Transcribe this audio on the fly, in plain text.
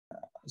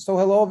So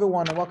hello,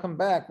 everyone, and welcome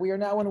back. We are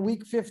now in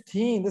week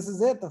 15. This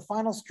is it, the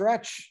final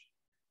stretch,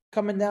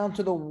 coming down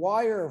to the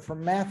wire for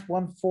Math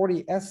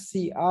 140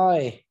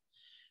 SCI.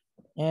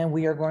 And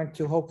we are going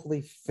to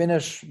hopefully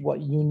finish what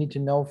you need to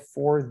know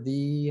for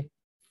the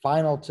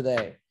final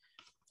today.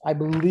 I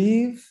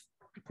believe,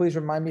 please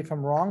remind me if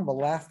I'm wrong, but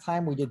last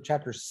time we did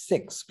chapter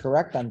 6,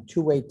 correct, on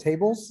two-way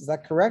tables. Is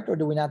that correct, or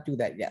do we not do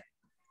that yet?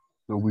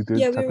 No, we did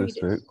chapter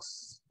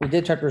 6. We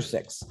did chapter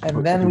 6,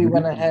 and then we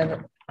went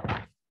ahead.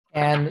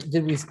 And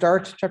did we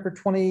start chapter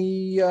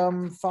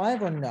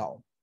 25 or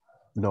no?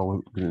 No,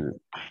 we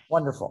didn't.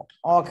 Wonderful.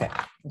 Okay.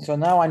 So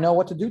now I know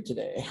what to do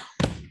today.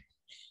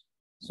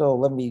 So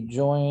let me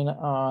join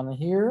on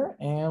here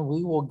and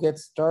we will get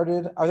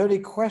started. Are there any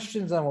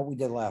questions on what we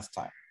did last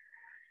time?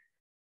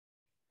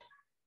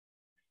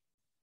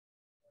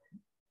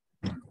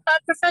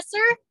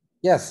 Professor?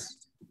 Yes.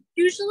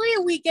 Usually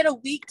we get a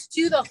week to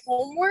do the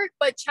homework,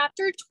 but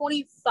chapter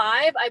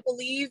 25, I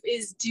believe,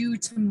 is due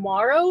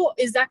tomorrow.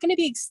 Is that going to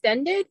be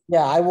extended?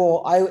 Yeah, I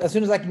will. As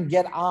soon as I can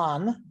get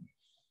on,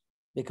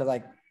 because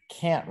I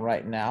can't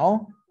right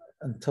now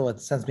until it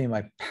sends me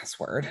my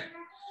password.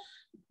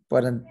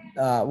 But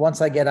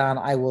once I get on,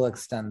 I will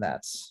extend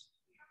that.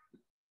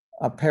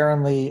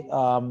 Apparently,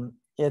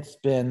 it's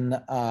been,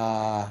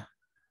 oh,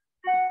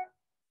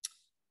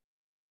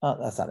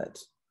 that's not it.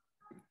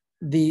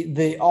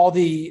 All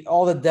the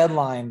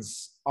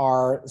deadlines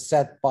are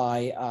set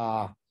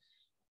by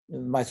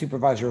my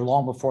supervisor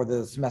long before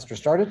the semester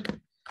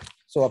started.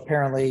 So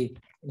apparently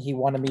he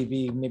wanted me to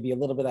be maybe a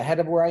little bit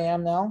ahead of where I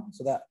am now,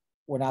 so that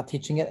we're not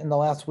teaching it in the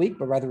last week,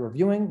 but rather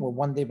reviewing. We're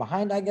one day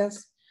behind, I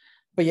guess.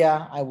 But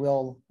yeah, I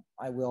will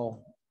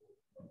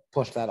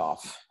push that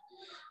off.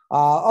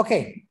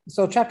 Okay,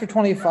 so chapter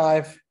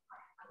 25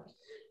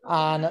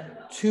 on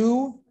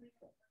two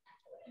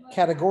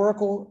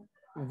categorical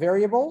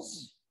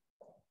variables.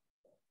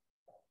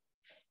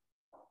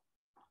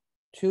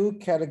 Two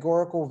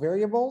categorical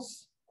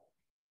variables,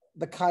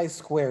 the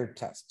chi-squared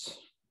test.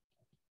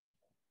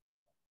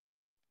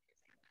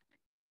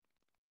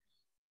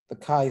 The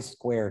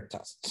chi-squared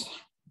test.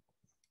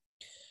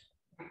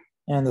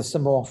 And the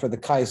symbol for the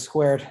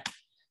chi-squared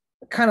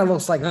kind of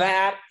looks like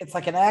that. It's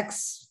like an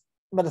X,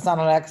 but it's not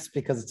an X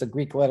because it's a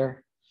Greek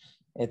letter.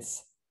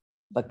 It's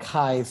the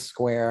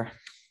chi-square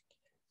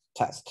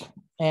test.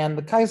 And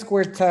the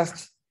chi-squared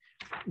test,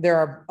 there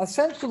are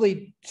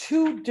essentially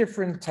two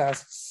different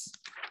tests.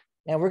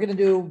 And we're going to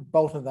do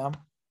both of them.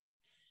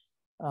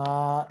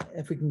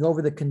 If we can go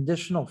over the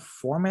conditional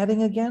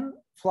formatting again.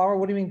 Flower,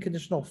 what do you mean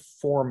conditional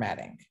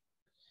formatting?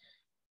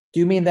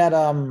 Do you mean that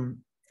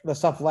the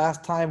stuff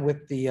last time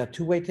with the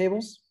two-way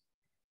tables?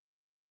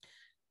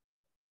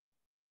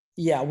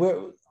 Yeah,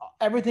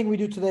 everything we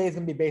do today is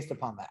going to be based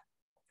upon that.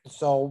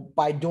 So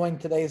by doing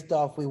today's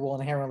stuff, we will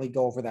inherently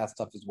go over that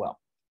stuff as well.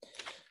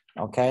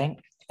 Okay,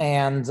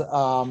 and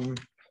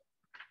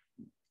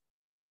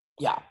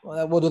yeah,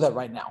 we'll do that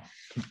right now.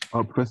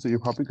 Professor, you're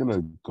probably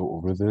gonna go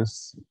over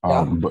this,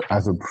 but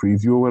as a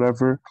preview or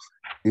whatever,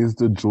 is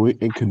the joint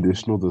and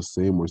conditional the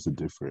same or is it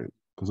different?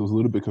 Because it was a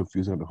little bit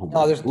confusing on the homework.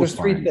 No, there's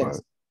three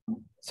things.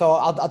 So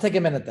I'll take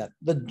a minute then.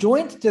 The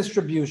joint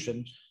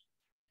distribution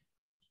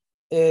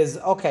is,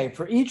 okay,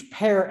 for each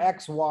pair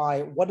X,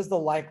 Y, what is the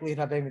likelihood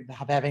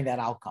of having that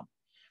outcome?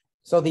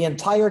 So the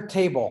entire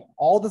table,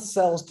 all the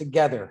cells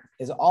together,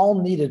 is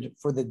all needed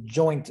for the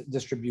joint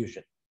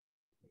distribution.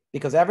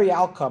 Because every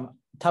outcome,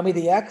 tell me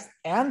the X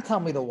and tell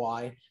me the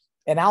Y,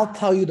 and I'll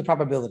tell you the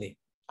probability.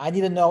 I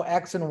need to know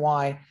X and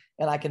Y,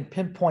 and I can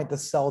pinpoint the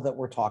cell that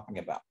we're talking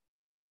about.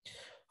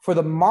 For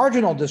the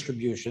marginal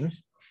distribution,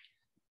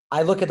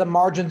 I look at the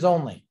margins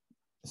only.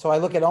 So I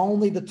look at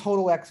only the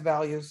total X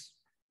values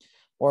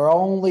or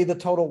only the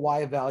total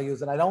Y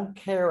values, and I don't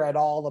care at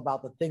all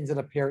about the things that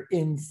appear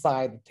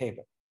inside the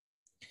table.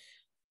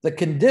 The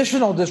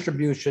conditional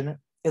distribution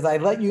is I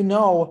let you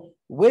know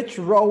which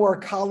row or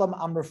column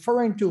I'm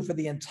referring to for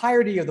the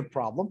entirety of the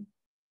problem.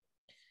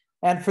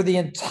 And for the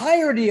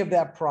entirety of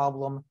that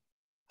problem,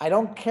 I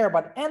don't care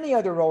about any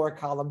other row or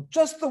column,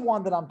 just the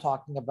one that I'm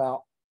talking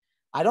about.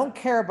 I don't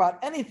care about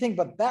anything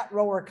but that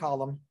row or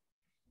column.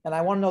 And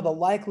I want to know the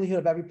likelihood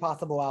of every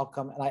possible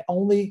outcome. And I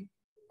only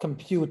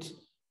compute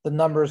the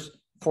numbers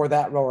for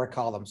that row or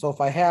column. So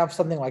if I have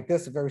something like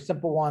this, a very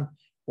simple one,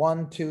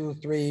 1, 2,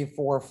 3,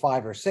 4,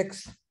 5, or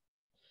 6.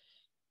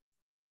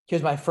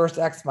 Here's my first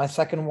X, my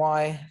second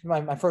Y,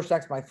 my first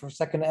X, my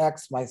second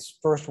X, my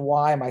first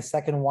Y, my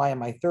second Y, and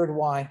my third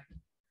Y.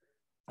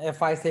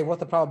 If I say what's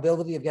the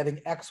probability of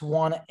getting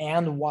X1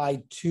 and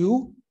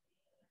Y2,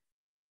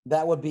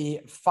 that would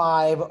be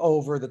 5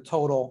 over the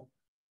total,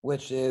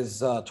 which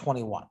is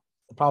 21.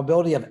 The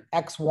probability of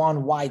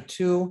X1,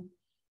 Y2,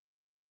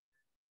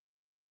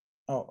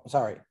 oh,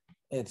 sorry,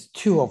 it's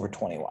 2 over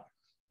 21.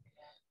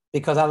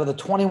 Because out of the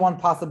 21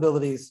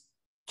 possibilities,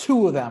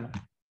 2 of them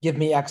give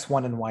me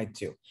X1 and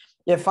Y2.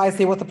 If I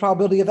say what the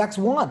probability of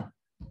X1,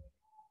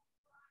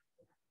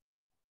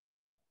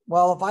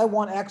 well, if I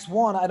want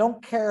X1, I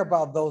don't care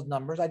about those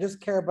numbers. I just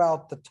care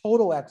about the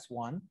total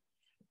X1,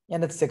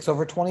 and it's 6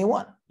 over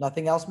 21.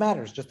 Nothing else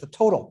matters, just the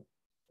total.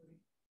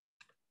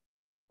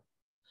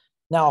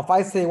 Now, if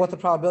I say what's the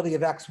probability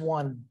of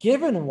X1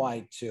 given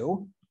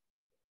Y2,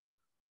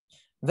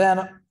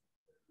 then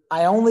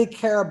I only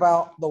care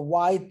about the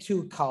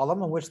Y2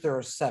 column, in which there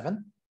are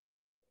 7.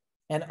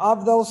 And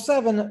of those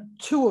 7,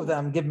 2 of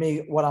them give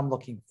me what I'm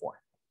looking for.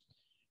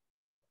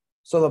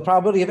 So the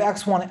probability of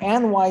X1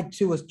 and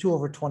Y2 is 2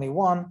 over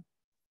 21.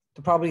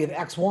 The probability of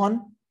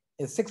X1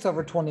 is 6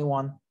 over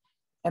 21.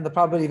 And the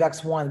probability of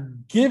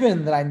X1,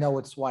 given that I know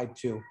it's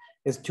Y2,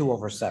 is 2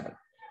 over 7.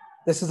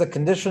 This is a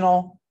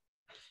conditional.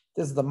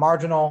 This is the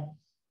marginal.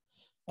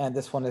 And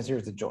this one is,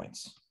 here's the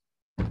joints.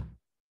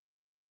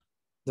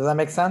 Does that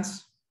make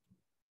sense?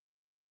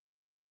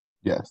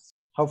 Yes.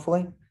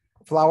 Hopefully.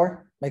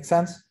 Flower, make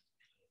sense?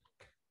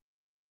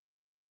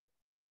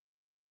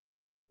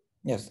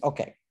 Yes,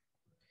 okay.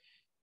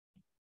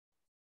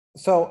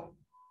 So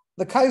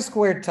the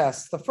chi-squared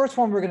tests, the first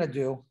one we're going to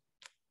do,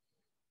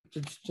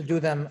 to do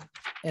them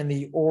in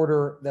the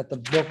order that the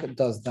book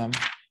does them,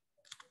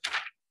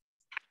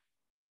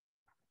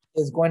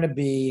 is going to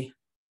be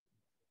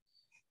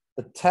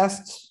the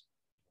test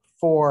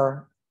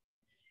for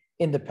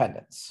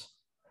independence.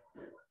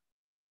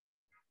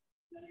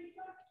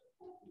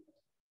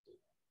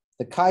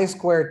 The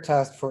chi-squared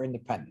test for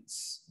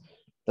independence.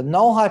 The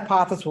null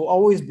hypothesis will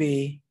always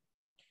be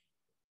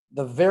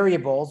the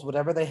variables,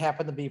 whatever they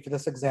happen to be for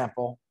this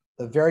example,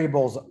 the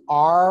variables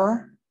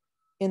are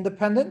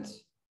independent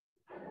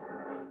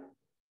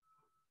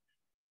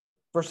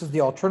versus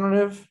the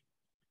alternative,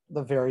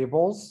 the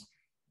variables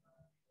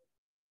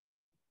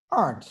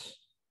aren't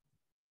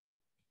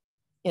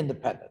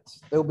independent.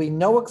 There will be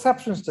no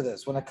exceptions to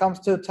this when it comes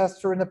to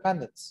tests for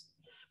independence.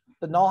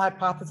 The null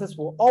hypothesis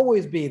will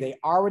always be they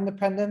are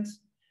independent,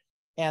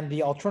 and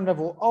the alternative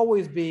will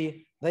always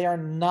be they are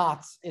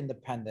not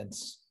independent.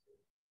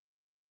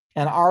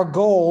 And our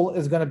goal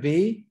is going to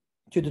be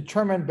to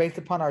determine, based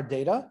upon our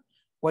data,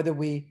 whether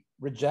we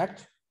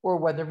reject or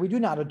whether we do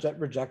not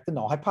reject the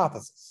null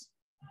hypothesis,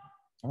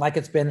 like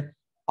it's been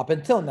up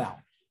until now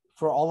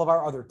for all of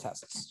our other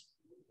tests.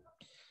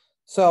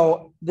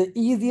 So the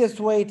easiest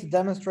way to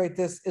demonstrate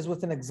this is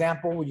with an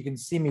example where you can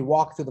see me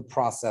walk through the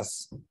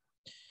process.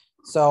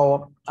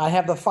 So I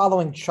have the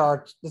following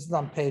chart. This is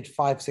on page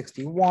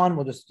 561.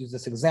 We'll just use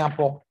this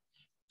example.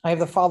 I have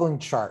the following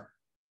chart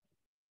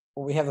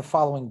where we have the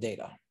following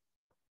data.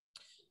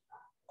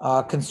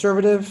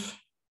 Conservative,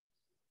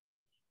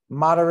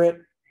 moderate,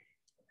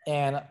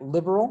 and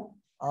liberal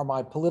are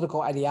my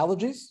political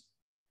ideologies.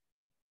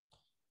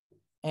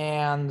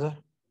 And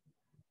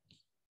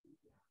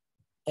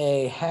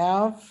a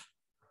have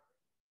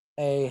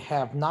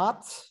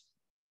not,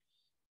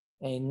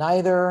 a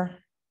neither,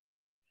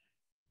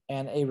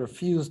 and a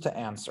refuse to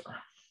answer.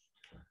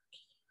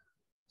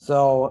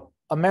 So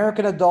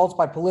American adults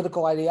by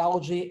political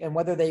ideology and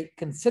whether they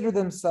consider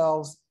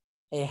themselves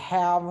a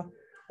have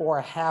or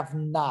a have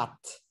not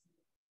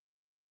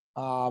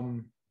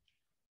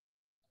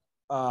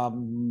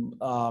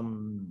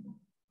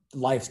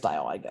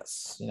lifestyle, I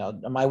guess. You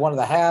know, am I one of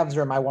the haves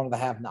or am I one of the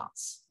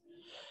have-nots?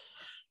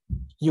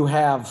 You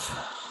have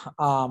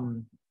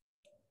 4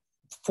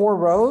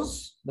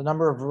 rows. The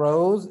number of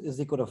rows is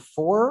equal to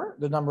 4.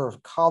 The number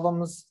of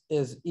columns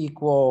is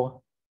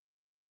equal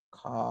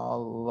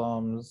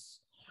to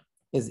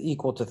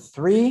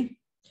 3.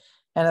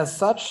 And as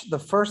such, the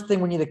first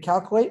thing we need to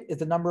calculate is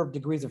the number of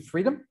degrees of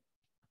freedom.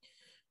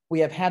 We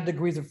have had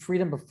degrees of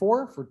freedom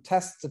before for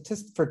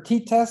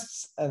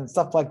t-tests and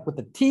stuff like with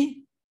the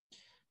t.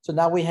 So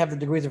now we have the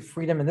degrees of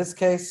freedom in this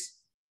case.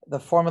 The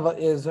formula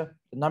is the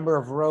number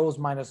of rows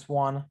minus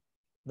 1,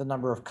 the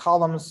number of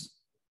columns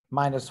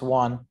minus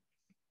 1.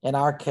 In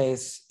our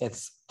case,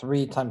 it's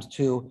 3 times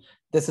 2.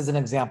 This is an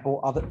example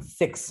of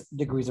 6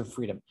 degrees of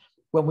freedom.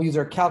 When we use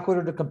our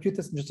calculator to compute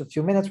this in just a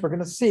few minutes, we're going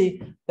to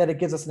see that it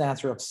gives us an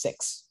answer of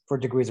 6 for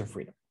degrees of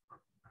freedom.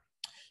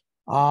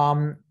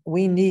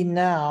 We need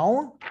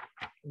now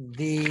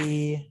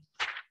the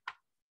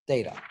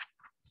data.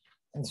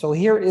 And so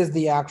here is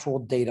the actual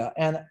data.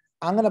 And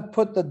I'm going to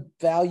put the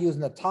values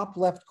in the top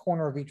left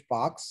corner of each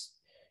box,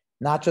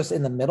 not just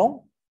in the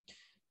middle,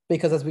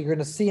 because as we're going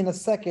to see in a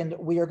second,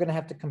 we are going to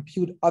have to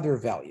compute other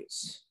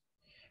values.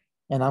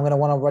 And I'm going to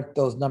want to write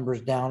those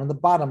numbers down in the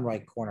bottom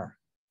right corner,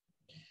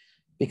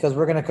 because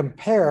we're going to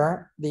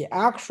compare the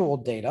actual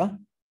data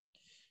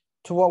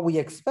to what we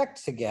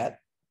expect to get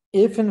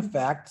if, in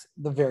fact,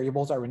 the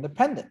variables are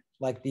independent,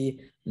 like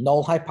the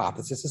null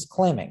hypothesis is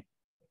claiming.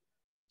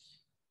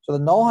 So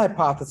the null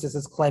hypothesis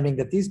is claiming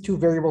that these 2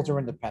 variables are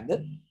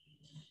independent.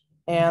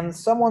 And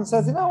someone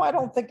says, you know, I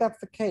don't think that's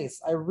the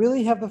case. I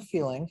really have the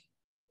feeling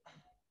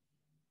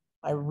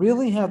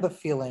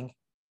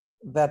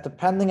that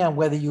depending on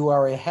whether you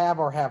are a have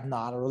or have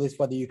not, or at least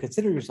whether you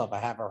consider yourself a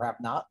have or have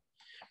not,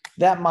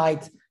 that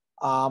might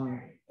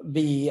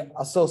be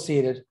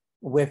associated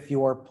with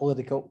your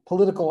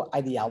political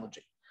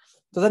ideology.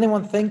 Does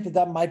anyone think that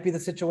that might be the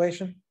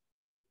situation?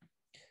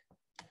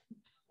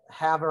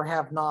 Have or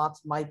have not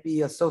might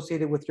be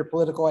associated with your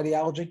political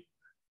ideology?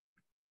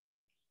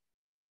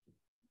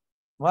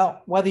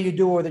 Well, whether you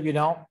do or whether you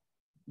don't,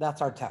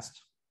 that's our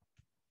test.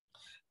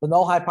 The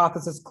null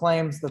hypothesis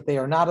claims that they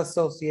are not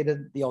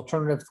associated. The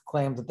alternative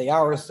claims that they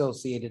are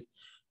associated.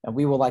 And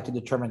we would like to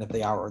determine if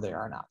they are or they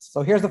are not.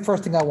 So here's the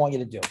first thing I want you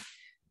to do.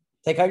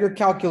 Take out your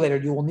calculator.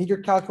 You will need your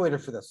calculator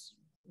for this.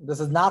 This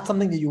is not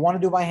something that you want to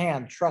do by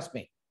hand. Trust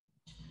me.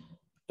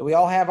 Do we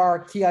all have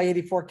our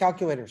TI-84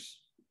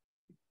 calculators?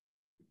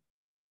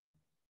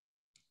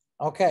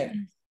 Okay.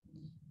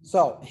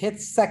 So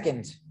hit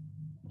second.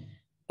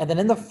 And then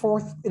in the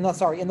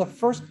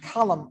first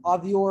column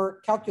of your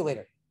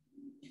calculator,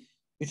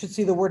 you should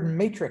see the word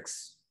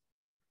matrix.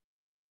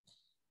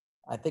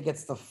 I think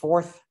it's the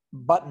fourth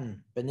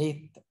button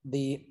beneath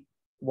the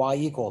y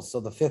equals. So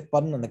the fifth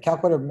button on the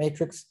calculator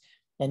matrix.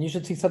 And you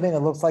should see something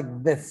that looks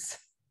like this.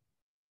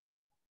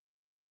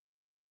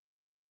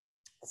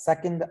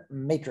 Second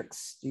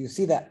matrix. Do you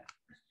see that?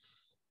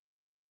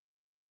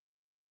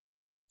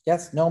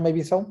 Yes, no,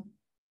 maybe so.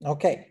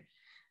 Okay.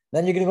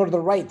 Then you're going to go to the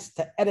right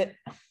to edit.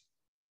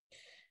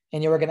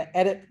 And you're going to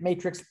edit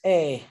matrix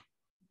A.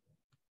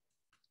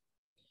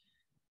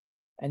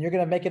 And you're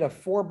going to make it a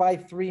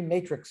 4x3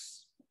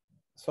 matrix.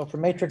 So for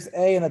matrix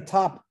A in the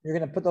top, you're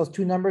going to put those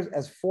two numbers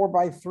as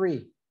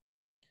 4x3.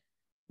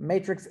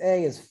 Matrix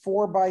A is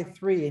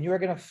 4x3, and you're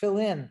going to fill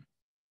in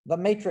the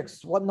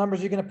matrix. What numbers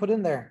are you going to put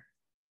in there?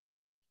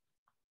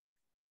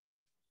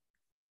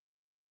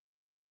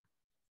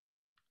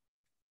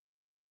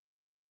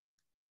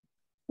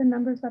 The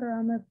numbers that are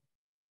on the.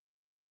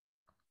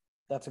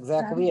 That's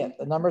exactly it.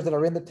 The numbers that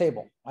are in the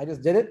table. I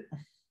just did it.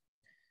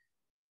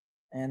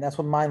 And that's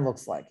what mine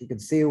looks like. You can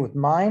see with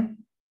mine,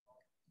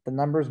 the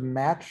numbers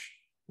match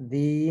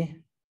the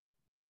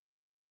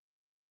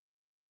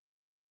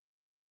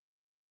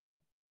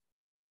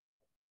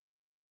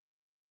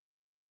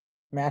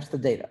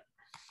data.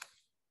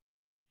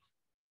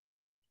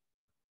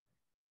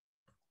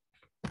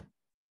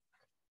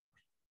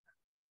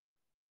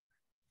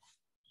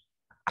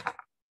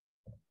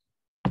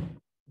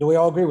 Do we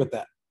all agree with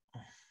that?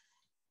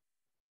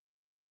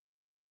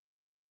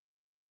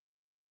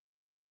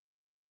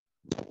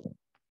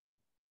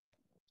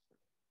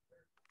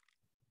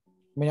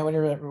 Let me know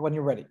when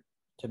you're ready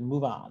to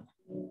move on.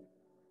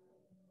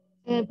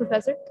 And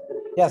Professor?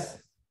 Yes.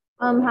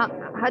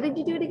 How did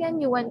you do it again?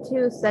 You went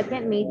to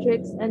second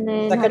matrix and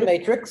then second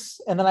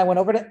matrix, and then I went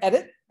over to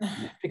edit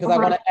because I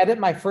want to edit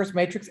my first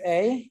matrix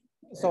A.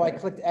 So I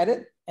clicked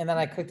edit, and then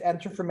I clicked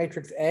enter for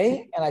matrix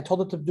A, and I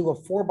told it to do a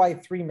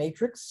 4x3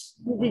 matrix.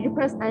 Did you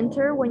press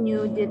enter when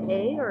you did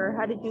A, or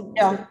how did you?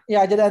 Yeah,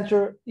 I did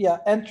enter. Yeah,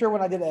 enter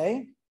when I did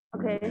A.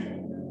 Okay.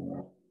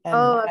 And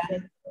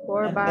okay.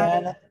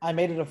 Then I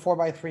made it a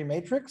 4x3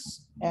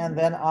 matrix, and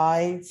then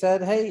I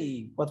said,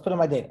 hey, let's put in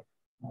my data.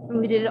 And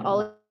we did it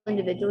all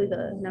individually,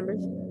 the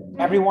numbers?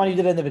 Everyone you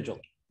did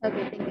individually.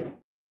 Okay, thank you.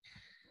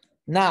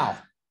 Now,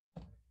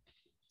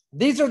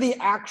 these are the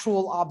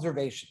actual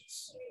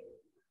observations.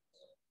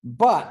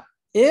 But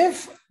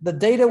if the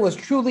data was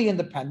truly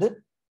independent,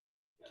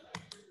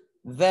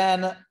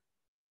 then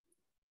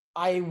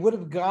I would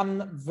have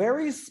gotten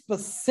very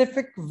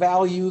specific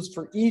values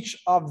for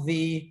each of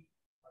the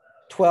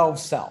 12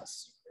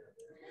 cells.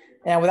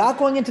 And without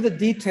going into the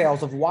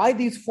details of why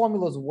these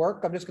formulas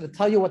work, I'm just going to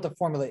tell you what the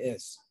formula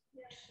is.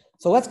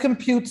 So let's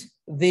compute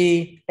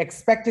the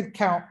expected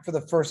count for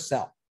the first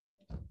cell.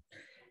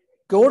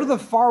 Go to the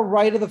far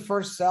right of the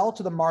first cell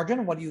to the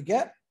margin. What do you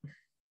get?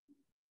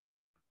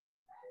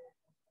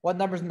 What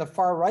number's in the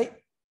far right?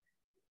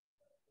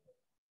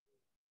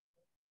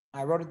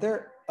 I wrote it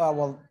there.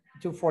 Well,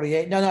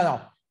 248.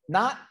 No.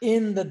 Not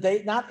in the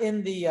date, not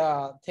in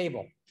the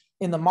table,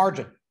 in the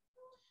margin.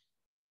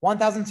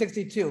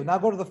 1062. Now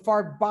go to the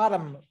far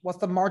bottom. What's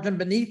the margin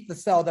beneath the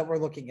cell that we're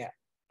looking at?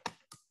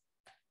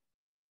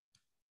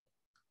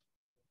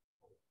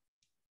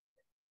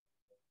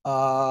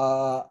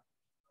 No.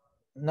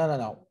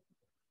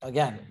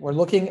 Again, we're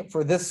looking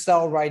for this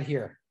cell right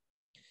here.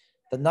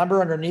 The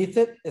number underneath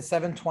it is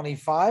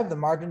 725, the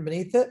margin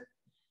beneath it,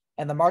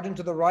 and the margin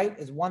to the right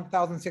is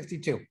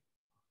 1062.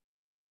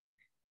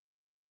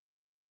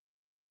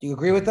 Do you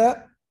agree with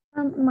that?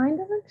 Mine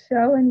doesn't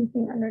show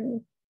anything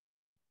underneath.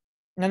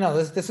 No.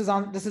 This is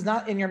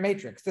not in your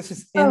matrix. This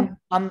is in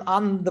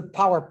on the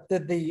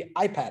the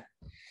iPad.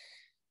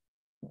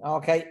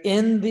 Okay,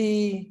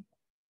 in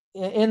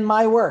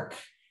my work,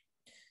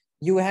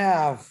 you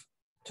have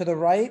to the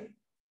right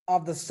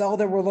of the cell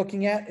that we're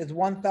looking at is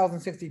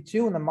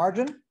 1062 in the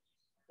margin,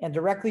 and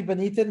directly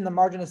beneath it in the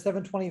margin is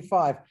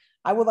 725.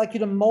 I would like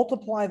you to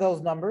multiply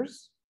those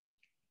numbers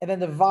and then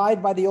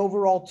divide by the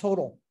overall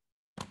total.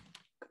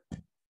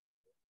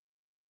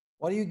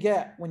 What do you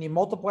get when you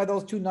multiply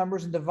those two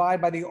numbers and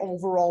divide by the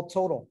overall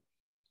total?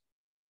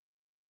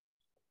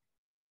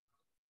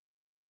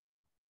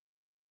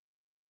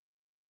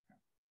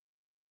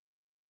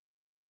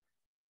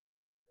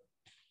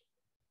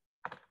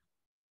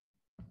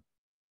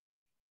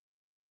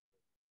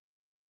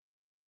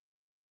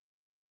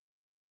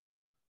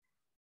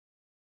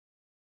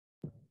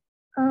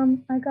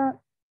 I got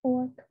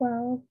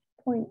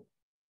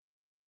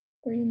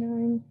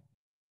 412.39.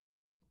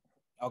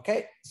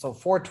 Okay, so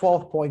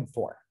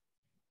 412.4,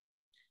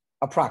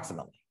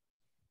 approximately.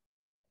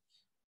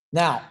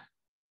 Now,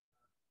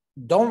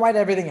 don't write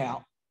everything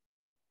out.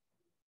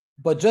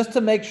 But just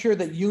to make sure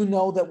that you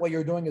know that what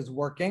you're doing is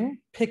working,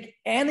 pick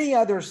any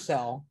other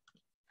cell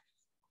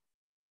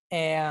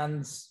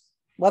and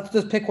let's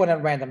just pick one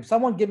at random.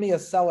 Someone give me a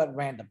cell at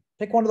random.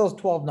 Pick one of those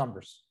 12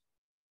 numbers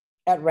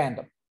at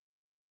random.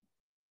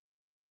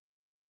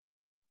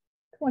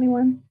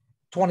 21.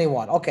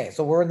 21. Okay,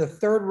 so we're in the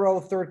third row,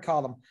 third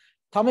column.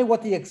 Tell me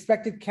what the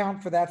expected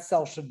count for that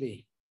cell should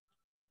be.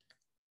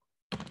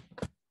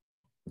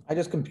 I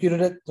just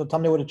computed it, so tell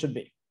me what it should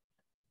be.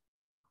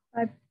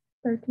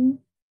 513.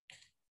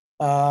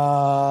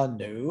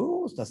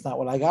 No, that's not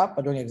what I got,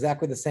 but doing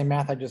exactly the same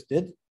math I just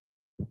did.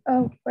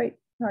 Oh, wait,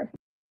 sorry.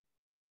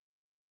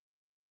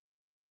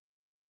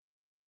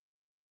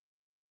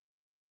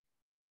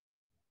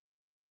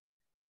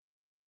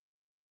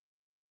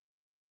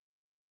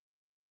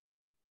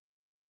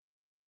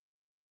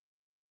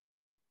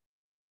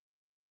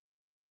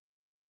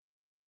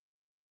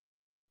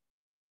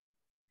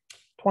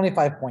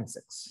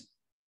 $25.6.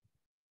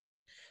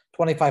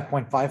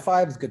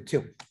 25.55 is good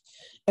too.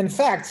 In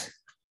fact,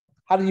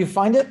 how do you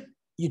find it?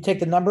 You take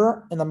the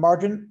number in the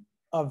margin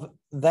of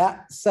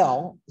that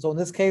cell. So in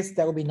this case,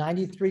 that would be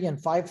 93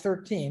 and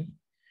 513.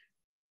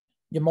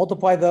 You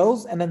multiply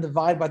those and then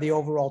divide by the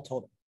overall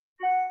total.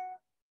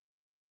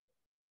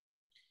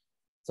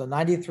 So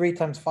 93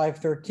 times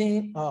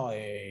 513. Oh,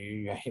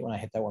 I hate when I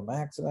hit that one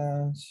by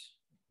accident.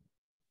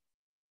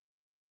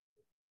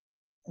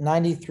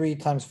 93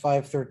 times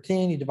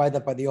 513, you divide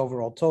that by the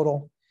overall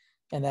total,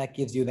 and that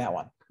gives you that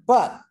one.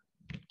 But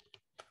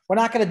we're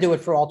not going to do it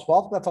for all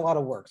 12. That's a lot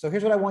of work. So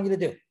here's what I want you to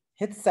do.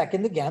 Hit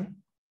second again.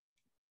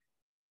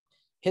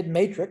 Hit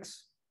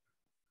matrix.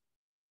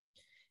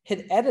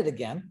 Hit edit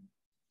again.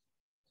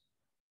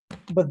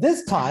 But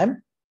this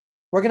time,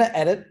 we're going to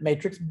edit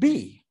matrix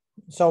B.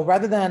 So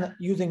rather than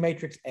using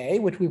matrix A,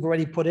 which we've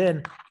already put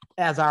in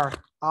as our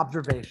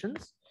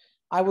observations,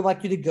 I would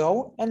like you to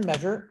go and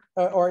measure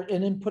or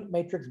an input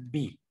matrix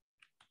B.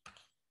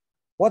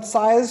 What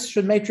size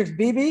should matrix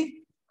B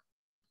be?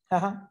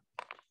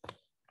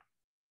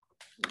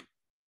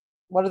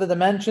 What are the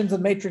dimensions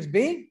of matrix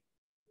B?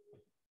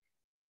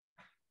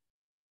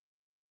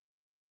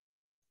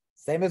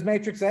 Same as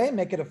matrix A,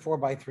 make it a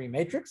 4x3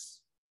 matrix.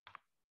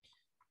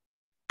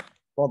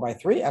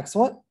 4x3,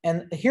 excellent.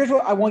 And here's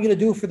what I want you to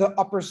do for the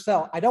upper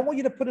cell. I don't want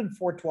you to put in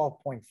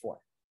 412.4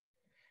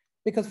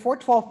 because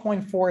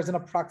 412.4 is an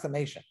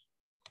approximation.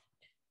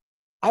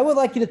 I would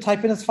like you to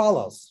type in as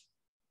follows.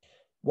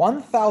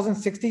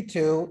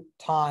 1062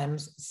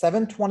 times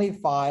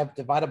 725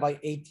 divided by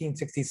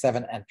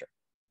 1867, enter.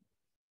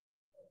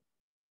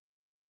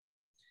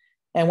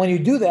 And when you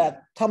do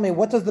that, tell me,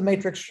 what does the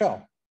matrix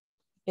show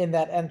in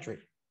that entry?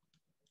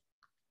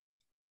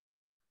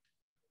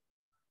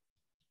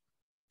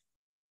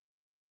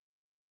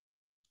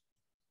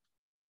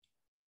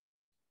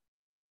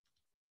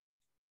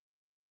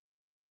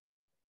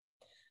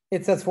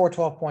 It says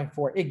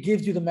 412.4. It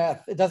gives you the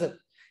math. It does it.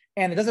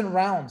 And it doesn't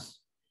rounds.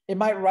 It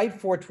might write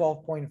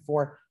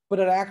 412.4, but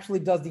it actually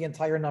does the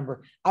entire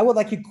number. I would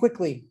like you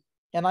quickly,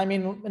 and I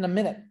mean in a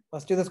minute,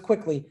 let's do this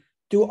quickly,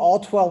 do all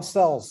 12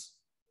 cells.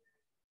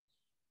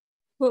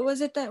 What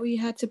was it that we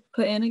had to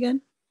put in again?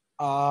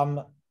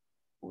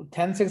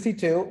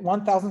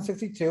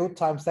 1062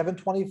 times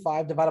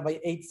 725 divided by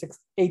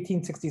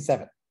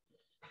 1867.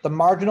 The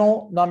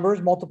marginal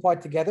numbers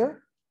multiplied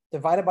together,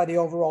 divided by the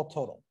overall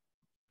total.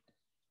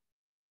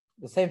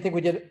 The same thing we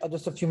did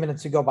just a few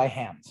minutes ago by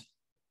hand.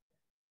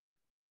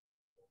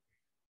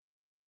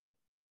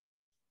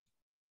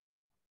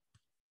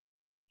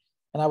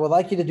 And I would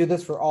like you to do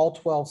this for all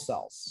 12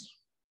 cells.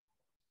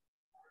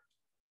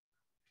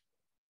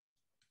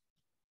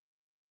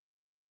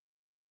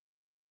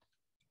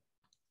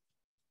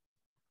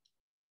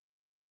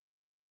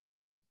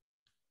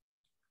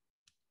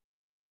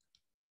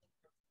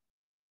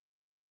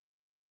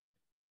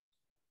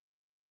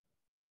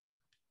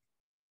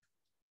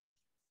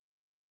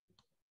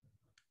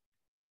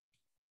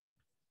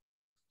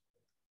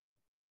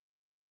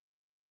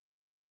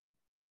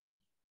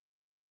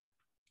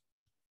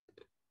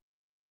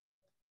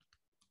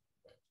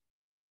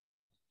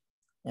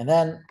 And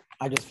then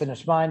I just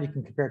finished mine. You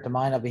can compare it to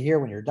mine over here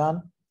when you're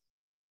done.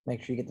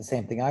 Make sure you get the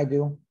same thing I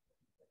do.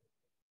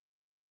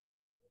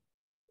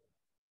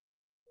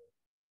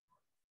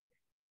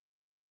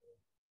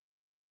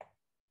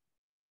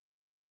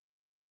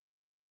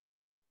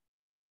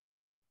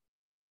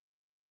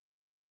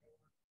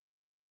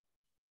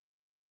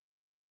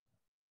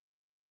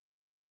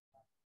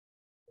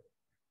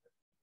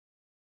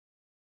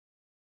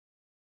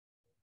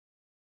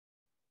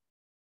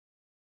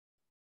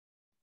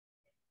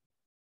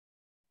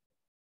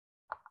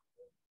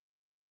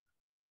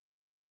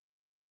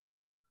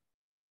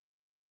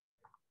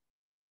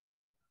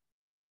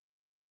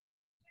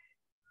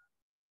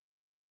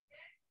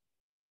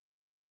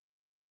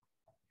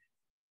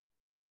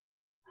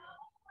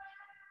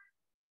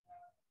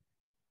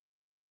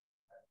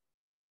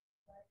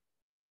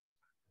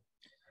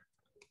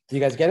 Do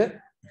you guys get it?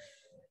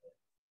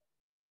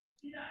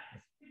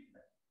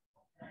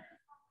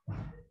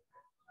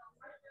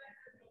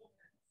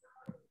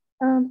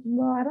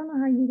 Well, I don't know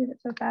how you did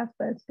it so fast,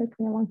 but it's taken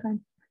me a long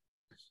time.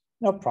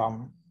 No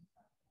problem.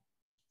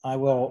 I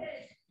will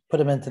put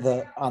them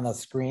into on the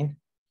screen.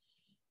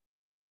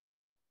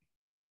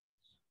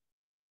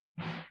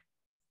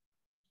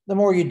 The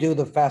more you do,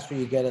 the faster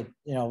you get it,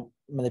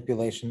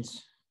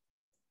 manipulations.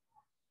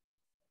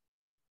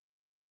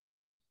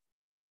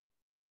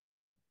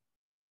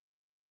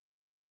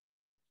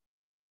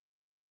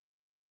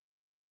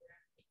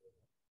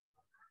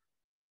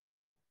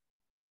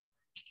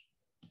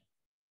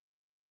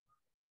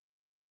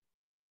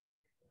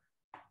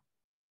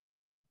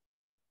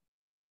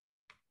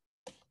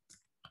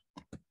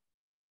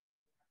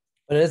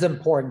 But it is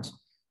important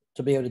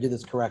to be able to do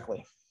this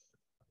correctly.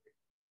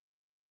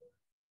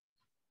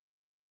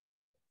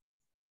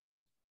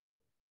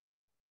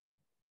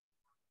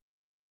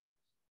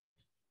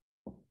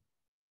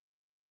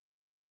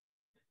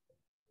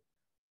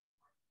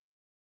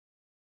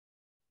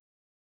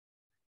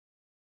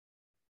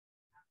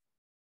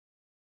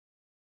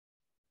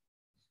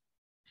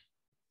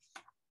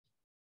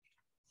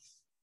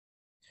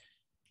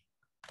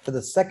 For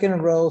the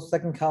second row,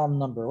 second column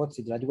number, let's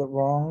see, did I do it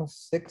wrong?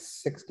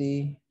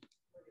 660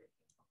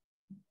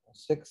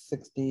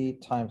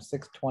 times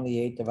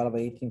 628 divided by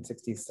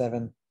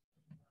 1867.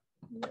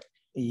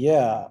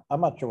 Yeah, I'm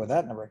not sure where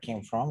that number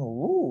came from.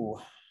 Ooh.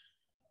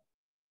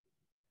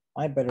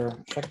 I better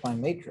check my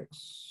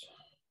matrix.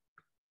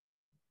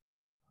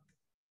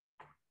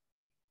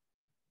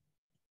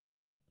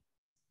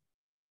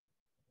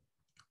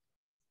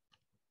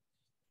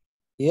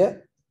 Yeah,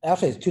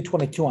 actually it's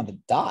 222 on the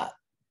dot.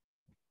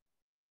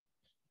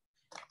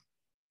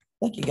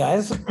 Thank you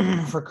guys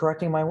for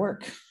correcting my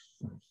work.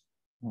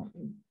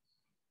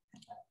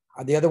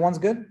 Are the other ones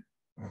good?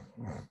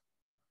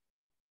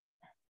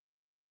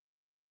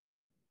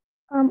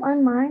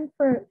 On mine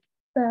for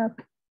the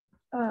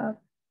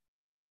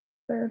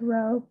third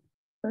row,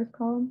 first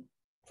column.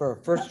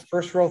 For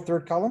first row,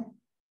 third column?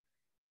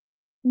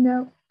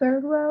 No,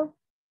 third row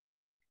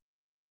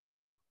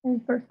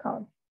and first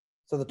column.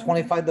 So the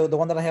 25, the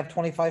one that I have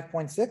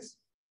 25.6?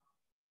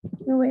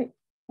 No, wait,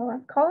 hold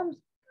on. Columns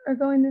are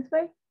going this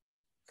way.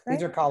 Right?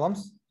 These are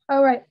columns.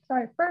 Oh, right.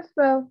 Sorry. First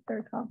row,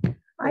 third column.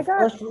 I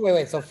got.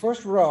 Wait. So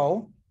first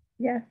row.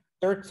 Yes.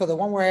 Third. So the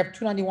one where I have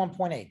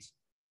 291.8.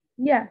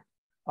 Yes.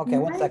 Okay,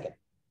 1 second.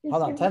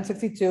 Hold on.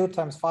 1062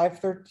 times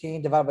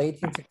 513 divided by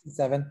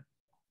 1867.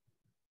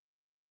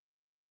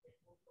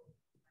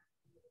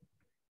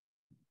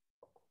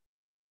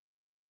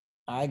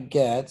 I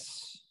get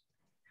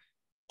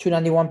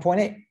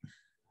 291.8.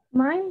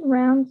 Mine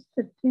rounds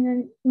to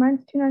 290.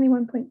 Mine's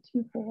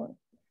 291.24.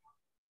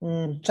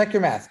 Check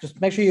your math.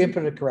 Just make sure you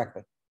input it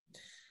correctly.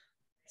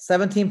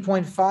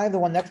 17.5, the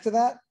one next to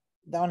that,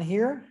 down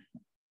here.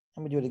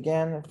 Let me do it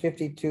again.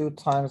 52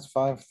 times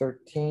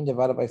 513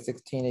 divided by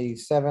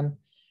 1687.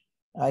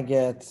 I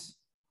get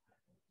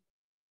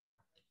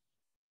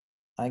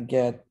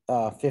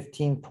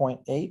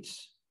 15.8.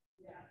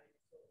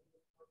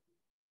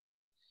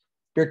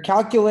 Your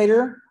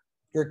calculator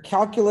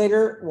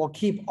will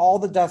keep all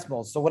the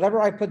decimals. So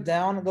whatever I put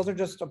down, those are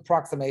just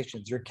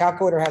approximations. Your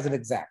calculator has it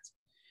exact.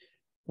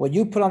 What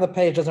you put on the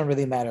page doesn't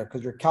really matter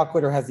because your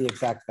calculator has the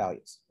exact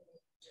values.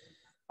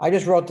 I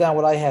just wrote down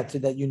what I had to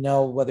that you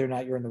know whether or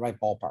not you're in the right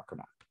ballpark or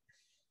not.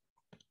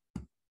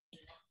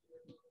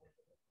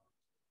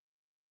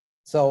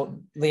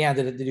 So Leanne,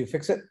 did you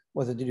fix it?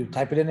 Did you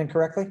type it in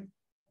incorrectly?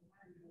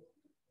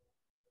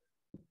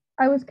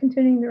 I was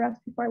continuing the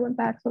rest before I went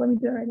back, so let me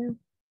do it right now.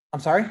 I'm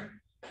sorry?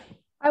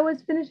 I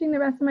was finishing the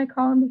rest of my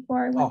column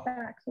before I went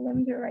back, so let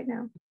me do it right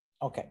now.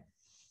 Okay.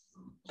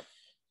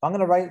 I'm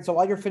gonna write, so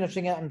while you're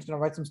finishing it, I'm just gonna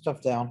write some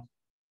stuff down.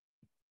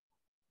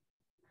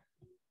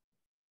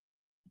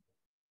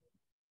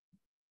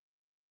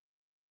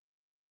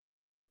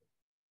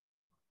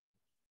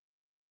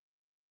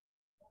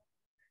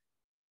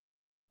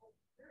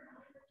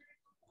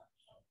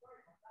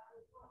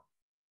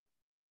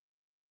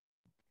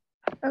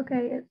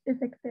 Okay, it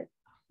fixed it.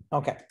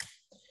 Okay.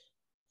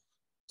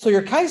 So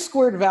your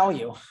chi-squared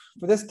value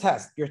for this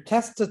test, your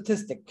test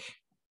statistic,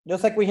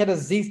 just like we had a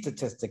Z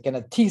statistic and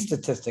a T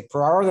statistic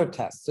for our other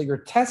tests. So your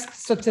test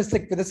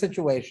statistic for this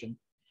situation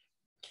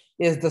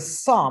is the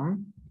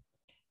sum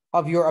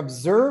of your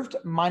observed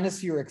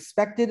minus your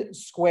expected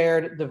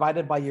squared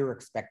divided by your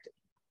expected.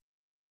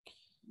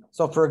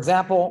 So for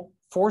example,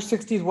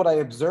 460 is what I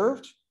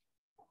observed.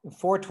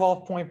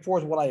 412.4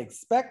 is what I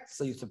expect.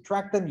 So you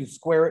subtract them, you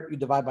square it, you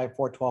divide by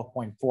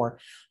 412.4.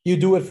 You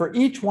do it for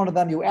each one of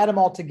them, you add them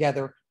all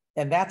together,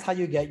 and that's how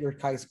you get your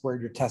chi-squared,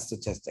 your test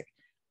statistic.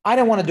 I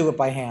don't want to do it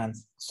by hand.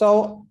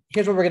 So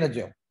here's what we're going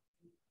to do.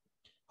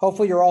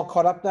 Hopefully you're all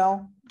caught up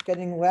now.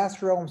 Getting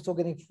last row, I'm still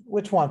getting,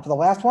 which one? For the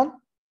last one?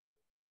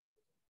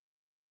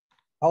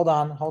 Hold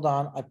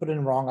on. I put it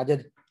in wrong. I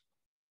did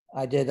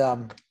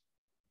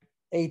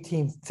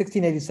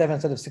 1687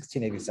 instead of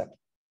 1687.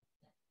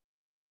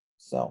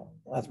 So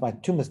that's my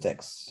 2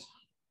 mistakes.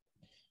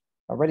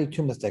 Already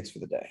 2 mistakes for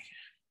the day.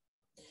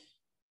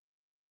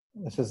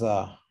 This is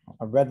a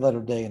red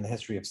letter day in the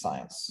history of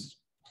science.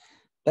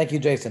 Thank you,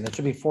 Jason. It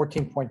should be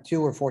 14.2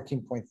 or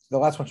 14. The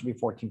last one should be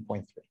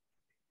 14.3.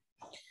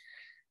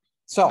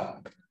 So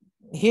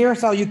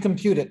here's how you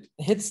compute it.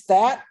 Hit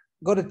stat,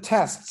 go to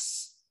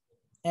tests.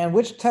 And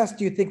which test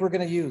do you think we're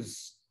going to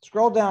use?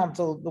 Scroll down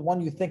to the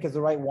one you think is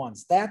the right one.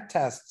 Stat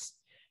tests.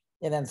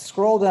 And then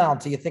scroll down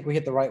till you think we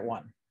hit the right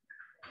one.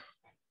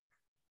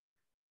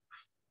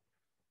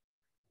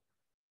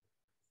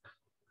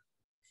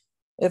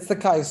 It's the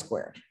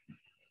chi-squared.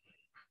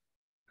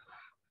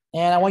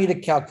 And I want you to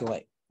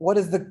calculate. What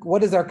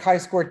is our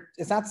chi-squared?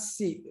 It's not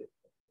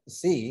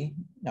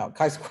no,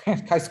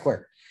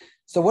 chi-squared.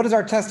 So what is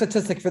our test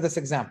statistic for this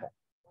example?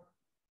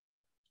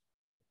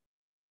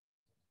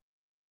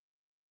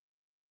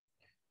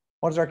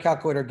 What does our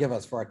calculator give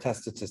us for our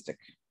test statistic?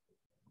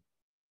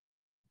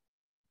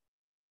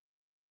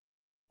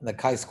 The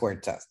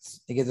chi-squared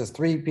tests. It gives us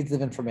 3 pieces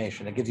of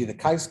information. It gives you the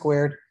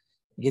chi-squared,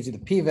 it gives you the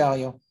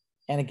p-value,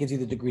 and it gives you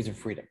the degrees of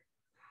freedom.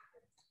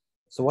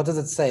 So what does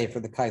it say for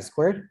the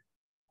chi-squared?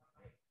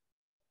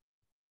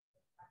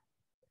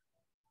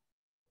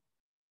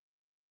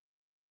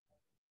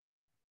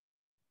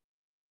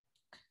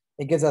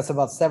 It gives us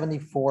about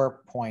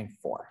 74.4.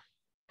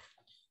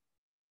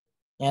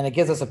 And it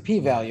gives us a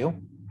p-value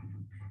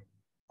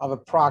of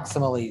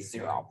approximately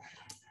 0.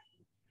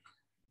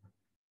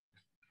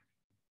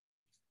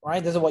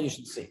 Right, this is what you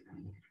should see.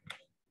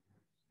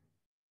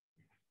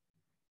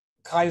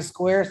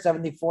 Chi-square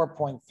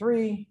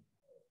 74.3.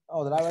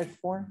 Oh, did I write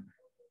 4?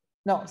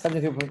 No,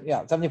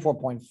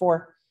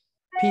 74.4.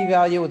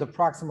 P-value is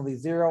approximately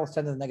 0,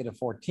 10 to the negative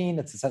 14.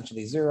 It's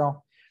essentially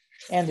 0.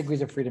 And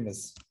degrees of freedom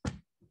is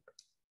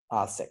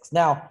 6.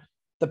 Now,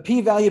 the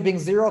p-value being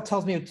 0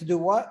 tells me to do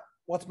what?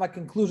 What's my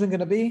conclusion going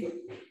to be?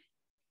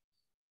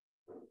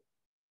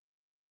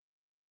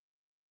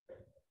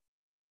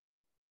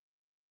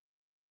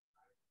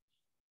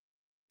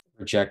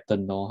 Reject the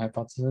null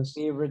hypothesis.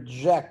 We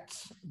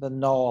reject the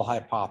null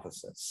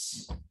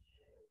hypothesis.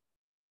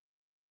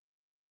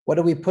 What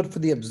do we put for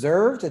the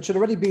observed? It should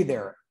already be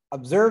there.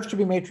 Observed should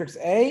be matrix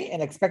A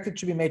and expected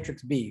should be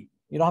matrix B.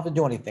 You don't have to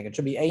do anything. It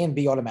should be A and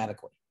B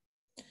automatically.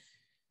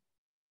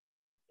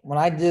 When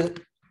I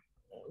did,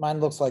 mine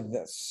looks like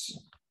this.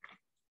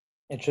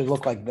 It should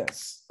look like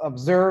this.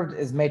 Observed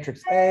is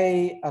matrix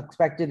A,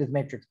 expected is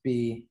matrix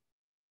B.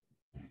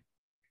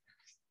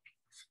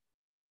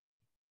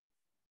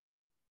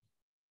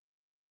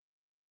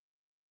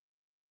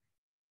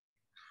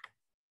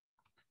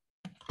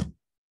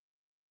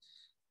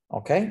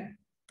 Okay.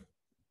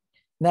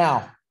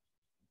 Now,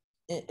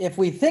 if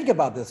we think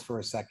about this for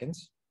a second,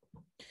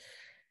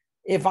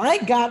 if I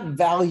got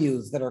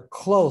values that are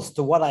close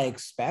to what I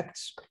expect,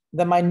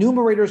 then my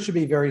numerator should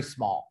be very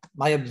small.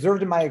 My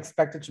observed and my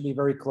expected should be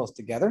very close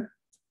together.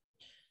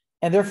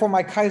 And therefore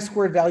my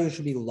chi-squared value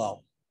should be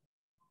low,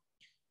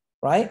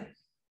 right?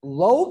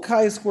 Low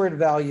chi-squared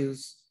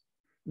values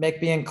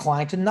make me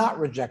inclined to not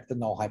reject the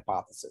null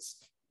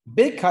hypothesis.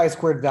 Big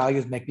chi-squared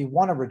values make me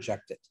want to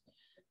reject it.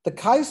 The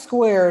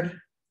chi-squared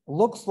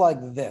looks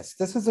like this.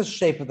 This is the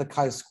shape of the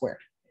chi-squared.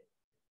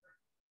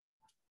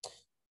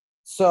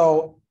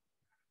 So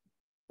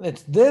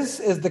this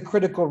is the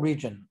critical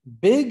region.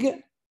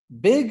 Big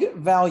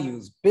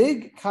values,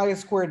 big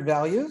chi-squared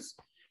values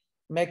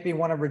make me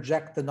want to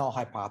reject the null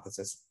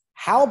hypothesis.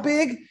 How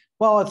big?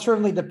 Well, it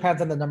certainly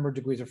depends on the number of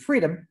degrees of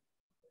freedom,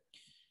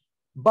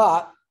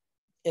 but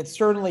it's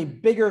certainly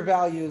bigger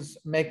values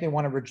make me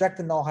want to reject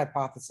the null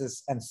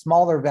hypothesis and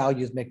smaller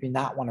values make me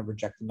not want to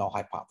reject the null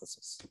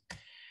hypothesis.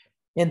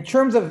 In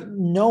terms of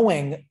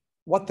knowing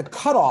what the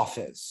cutoff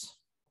is,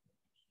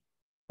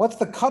 what's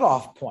the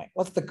cutoff point?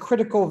 What's the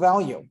critical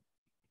value?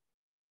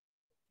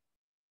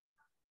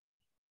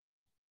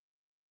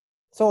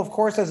 So of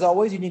course, as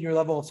always, you need your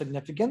level of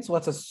significance.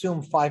 Let's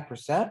assume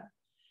 5%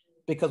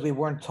 because we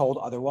weren't told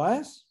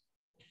otherwise.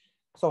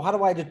 So how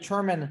do I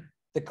determine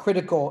the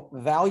critical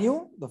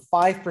value, the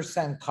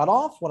 5%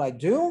 cutoff? What I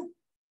do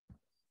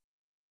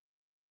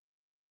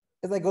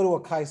is I go to a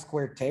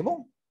chi-squared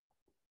table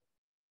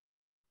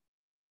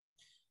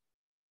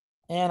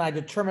and I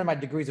determine my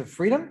degrees of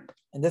freedom.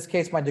 In this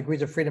case, my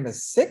degrees of freedom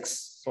is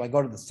 6. So I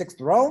go to the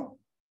 6th row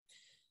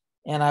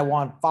and I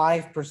want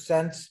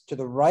 5% to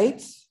the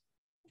right.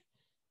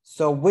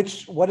 So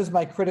what is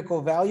my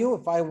critical value?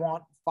 If I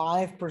want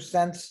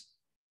 5%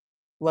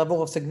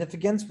 level of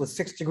significance with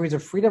 6 degrees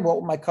of freedom, what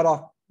would my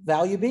cutoff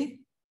value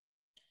be?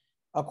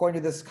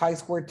 According to this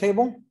chi-squared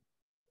table.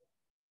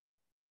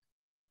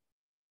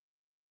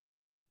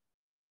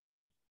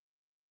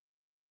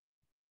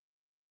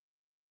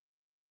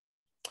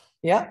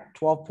 Yeah,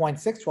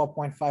 12.6,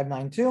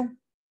 12.592.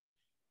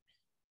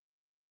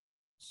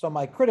 So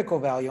my critical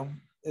value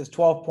is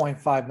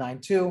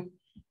 12.592.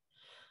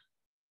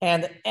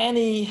 And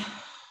any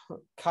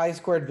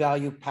chi-squared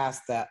value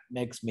past that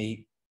makes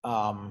me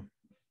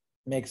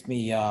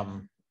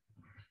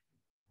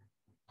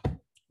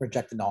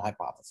reject the null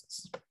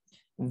hypothesis.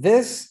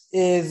 This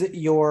is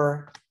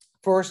your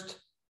first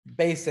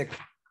basic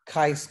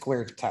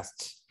chi-squared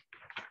test.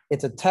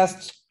 It's a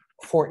test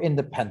for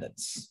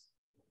independence.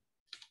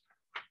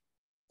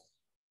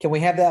 Can we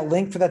have that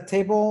link for that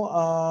table?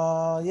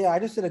 Yeah, I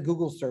just did a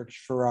Google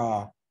search for,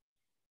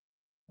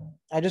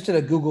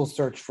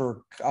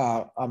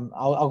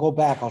 I'll go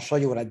back. I'll show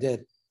you what I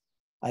did.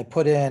 I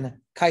put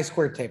in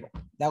chi-square table.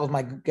 That was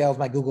my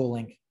Google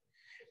link.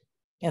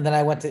 And then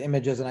I went to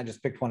images and I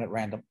just picked one at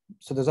random.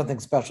 So there's nothing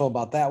special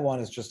about that one.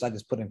 It's just, I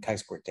just put in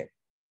chi-square table.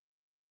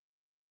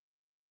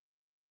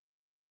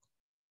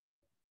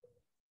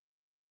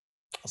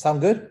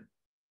 Sound good?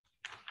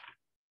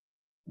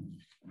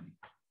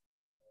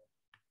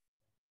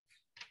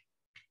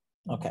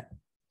 Okay.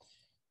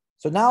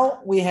 So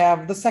now we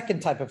have the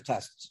second type of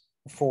test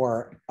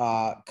for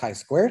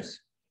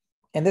chi-squares.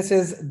 And this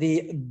is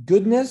the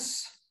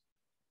goodness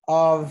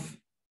of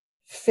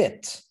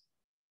fit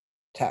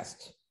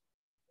test.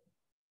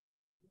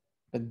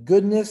 The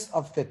goodness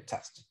of fit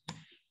test.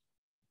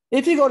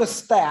 If you go to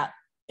stat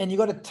and you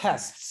go to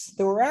tests,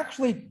 there were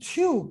actually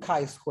 2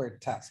 chi-square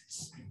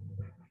tests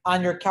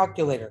on your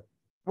calculator.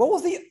 What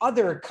was the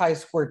other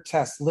chi-square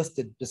test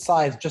listed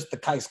besides just the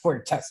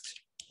chi-square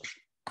test?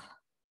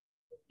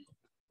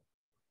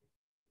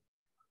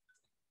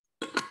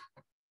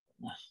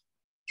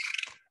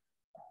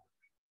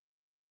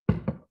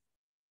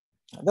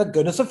 The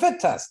goodness of fit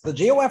test, the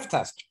GOF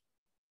test.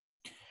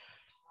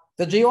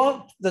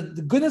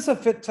 The goodness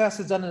of fit test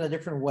is done in a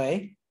different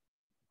way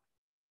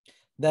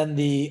than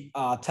the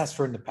test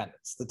for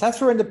independence. The test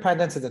for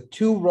independence is a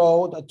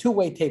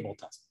two-way table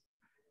test.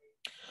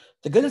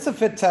 The goodness of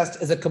fit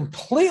test is a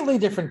completely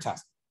different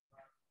test,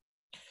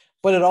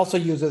 but it also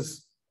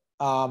uses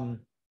the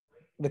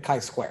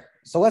chi-square.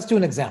 So let's do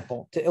an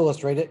example to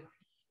illustrate it.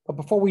 But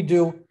before we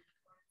do,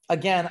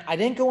 again, I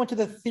didn't go into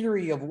the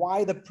theory of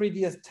why the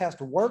previous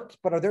test worked,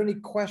 but are there any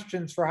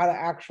questions for how to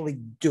actually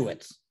do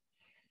it?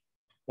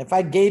 If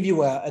I gave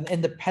you an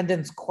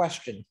independence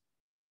question,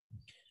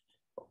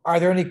 are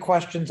there any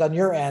questions on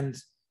your end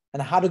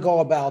and how to go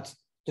about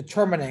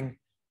determining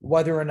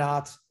whether or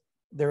not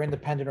they're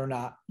independent or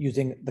not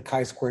using the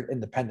chi-squared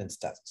independence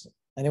tests?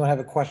 Anyone have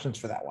any questions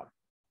for that one?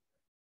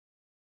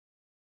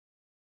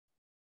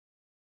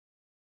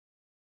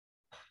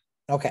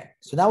 Okay,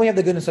 so now we have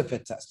the goodness of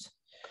fit test.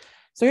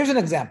 So here's an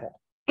example.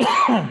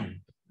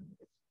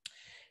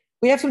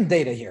 We have some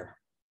data here.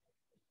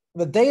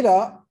 The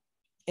data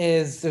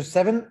is there's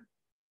 7,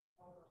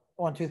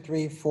 1, 2,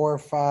 3, 4,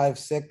 5,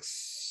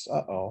 6.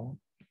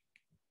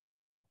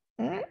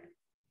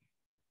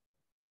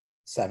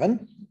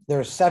 7. There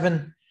are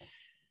 7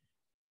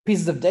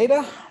 pieces of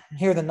data.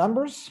 Here are the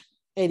numbers: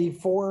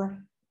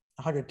 84,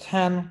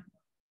 110,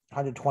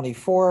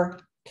 124.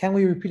 Can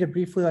we repeat it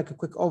briefly, like a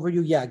quick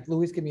overview? Yeah,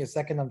 Luis, give me a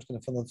second. I'm just going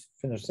to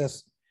finish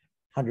this.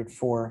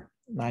 104,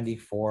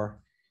 94.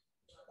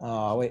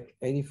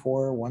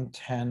 84,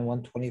 110,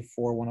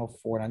 124,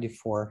 104,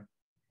 94.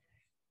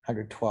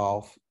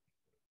 112,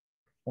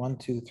 1,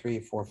 2, 3,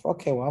 4.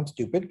 Okay, well, I'm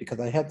stupid because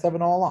I had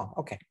 7 all along.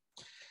 Okay,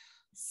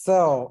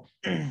 so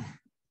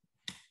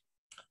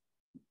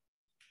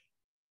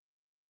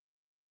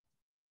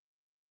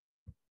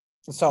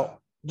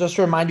just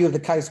to remind you of the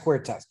chi-square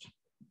test.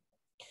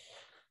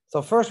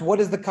 So first, what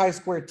is the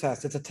chi-square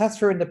test? It's a test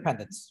for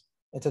independence.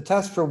 It's a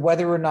test for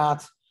whether or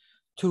not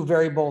 2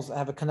 variables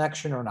have a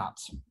connection or not.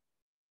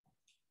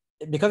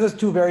 Because it's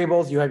 2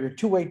 variables, you have your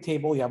two-way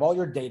table, you have all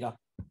your data.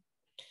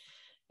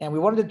 And we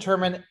want to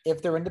determine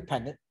if they're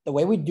independent. The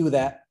way we do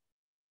that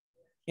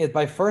is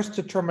by first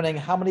determining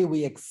how many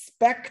we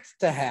expect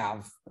to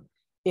have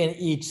in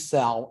each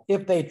cell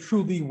if they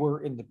truly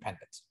were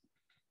independent.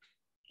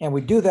 And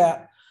we do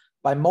that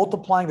by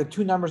multiplying the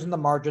 2 numbers in the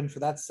margin for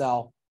that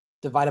cell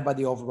divided by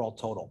the overall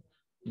total.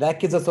 That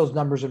gives us those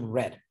numbers in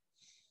red.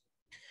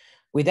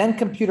 We then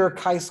compute our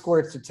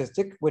chi-squared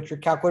statistic, which your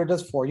calculator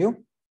does for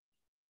you.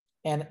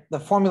 And the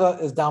formula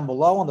is down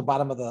below on the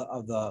bottom of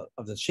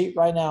the sheet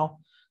right now.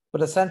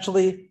 But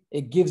essentially,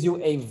 it gives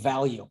you a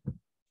value.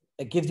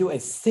 It gives you a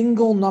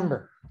single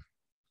number.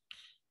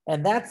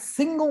 And that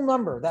single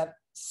number, that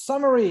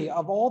summary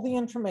of all the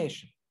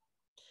information,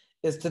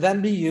 is to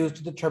then be used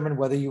to determine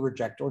whether you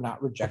reject or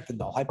not reject the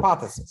null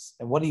hypothesis.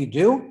 And what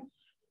do?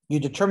 You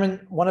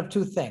determine one of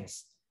 2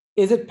 things.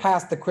 Is it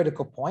past the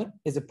critical point?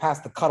 Is it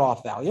past the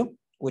cutoff value,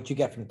 which you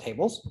get from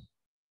tables?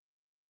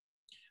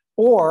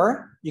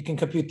 Or you can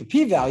compute the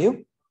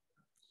p-value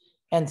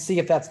and see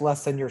if that's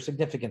less than your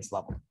significance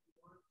level.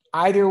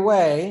 Either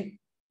way,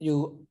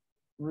 you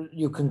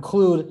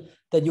conclude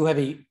that you have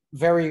a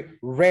very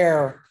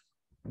rare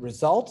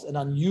result, an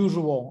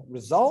unusual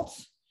result,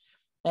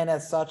 and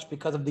as such,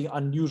 because of the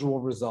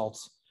unusual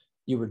results,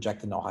 you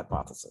reject the null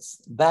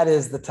hypothesis. That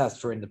is the test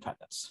for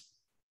independence.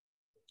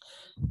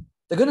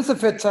 The goodness of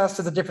fit test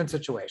is a different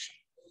situation.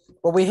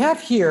 What we have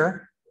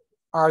here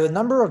are the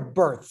number of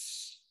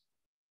births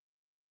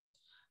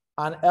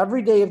on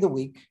every day of the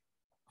week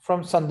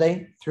from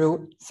Sunday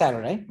through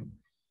Saturday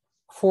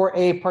for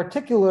a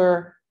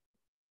particular,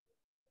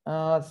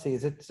 let's see,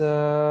 doesn't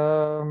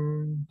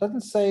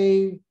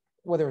say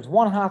whether it's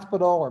one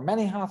hospital or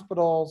many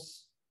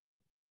hospitals.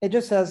 It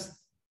just says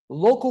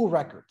local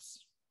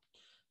records.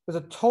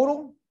 There's a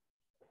total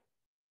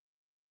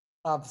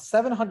of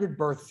 700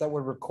 births that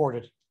were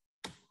recorded.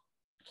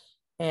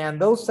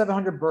 And those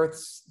 700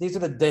 births, these are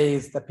the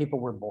days that people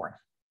were born.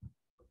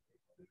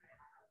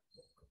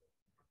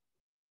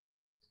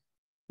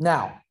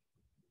 Now,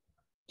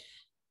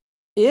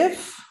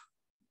 if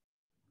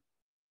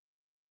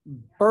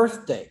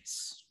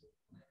birthdays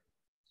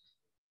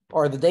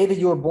or the day that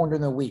you were born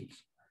during the week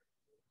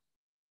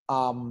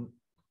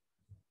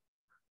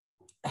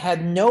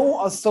had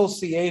no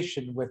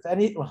association with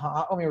any,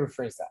 let me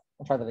rephrase that.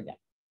 I'll try that again.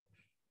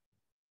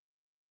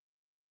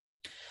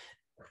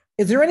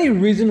 Is there any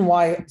reason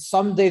why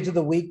some days of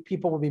the week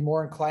people would be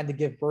more inclined to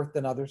give birth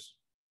than others?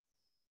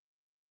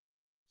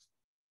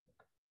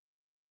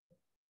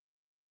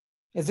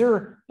 Is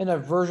there an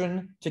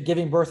aversion to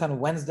giving birth on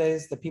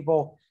Wednesdays that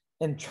people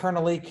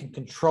internally can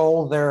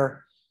control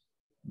their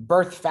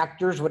birth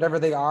factors, whatever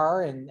they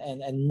are, and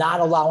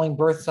not allowing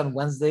births on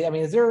Wednesday? I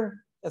mean, is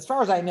there, as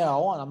far as I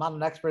know, and I'm not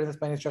an expert in this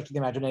by any stretch of the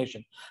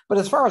imagination, but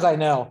as far as I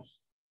know,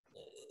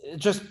 it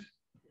just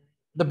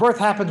the birth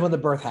happens when the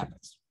birth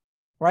happens,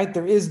 right?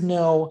 There is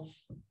no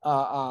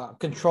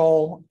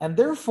control. And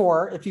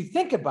therefore, if you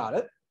think about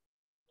it,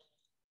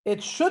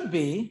 it should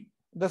be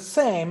the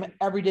same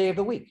every day of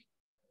the week.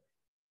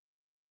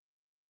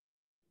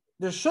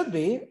 There should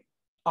be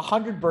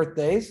 100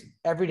 birthdays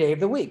every day of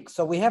the week.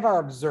 So we have our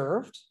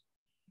observed,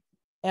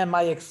 and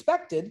my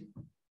expected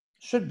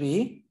should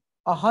be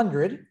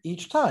 100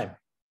 each time.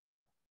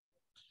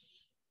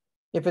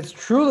 If it's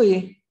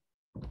truly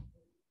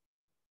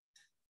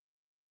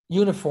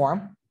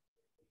uniform,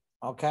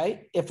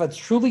 okay, if it's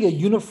truly a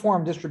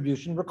uniform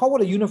distribution, recall what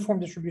a uniform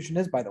distribution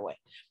is, by the way.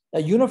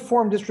 A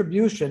uniform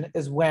distribution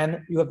is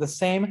when you have the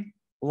same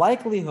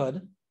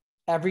likelihood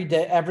every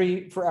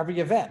day, for every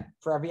event,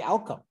 for every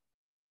outcome.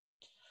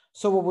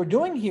 So what we're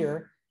doing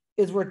here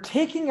is we're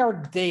taking our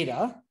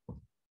data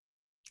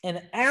and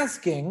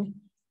asking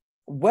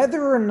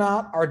whether or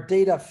not our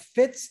data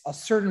fits a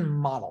certain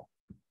model.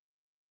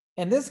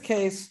 In this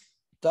case,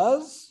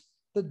 does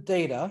the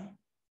data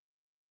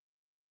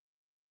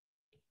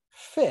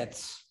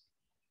fit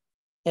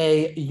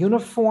a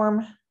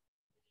uniform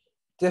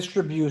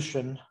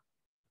distribution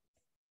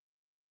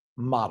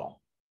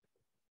model?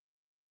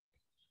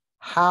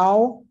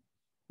 How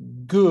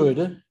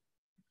good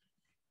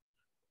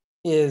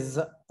is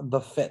the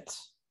fit?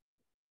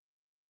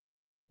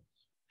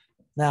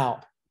 Now,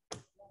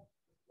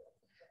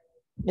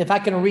 if I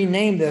can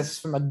rename this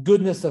from a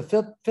goodness of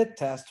fit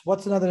test,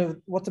 what's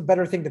a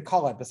better thing to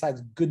call it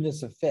besides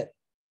goodness of fit?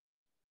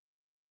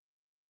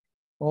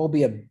 What will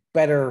be a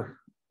better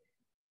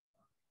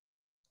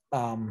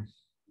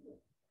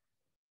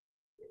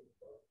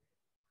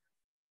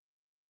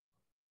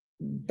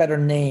better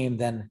name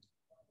than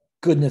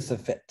goodness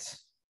of fit?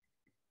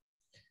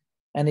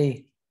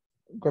 Any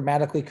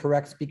grammatically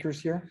correct speakers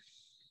here?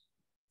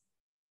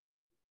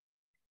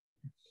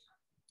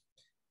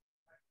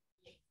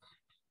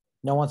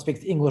 No one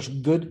speaks English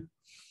good?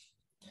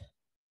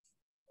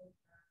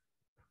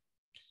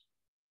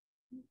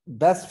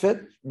 Best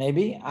fit,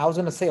 maybe. I was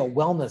going to say a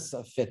wellness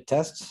of fit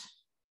test.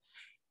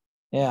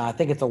 Yeah, I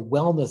think it's a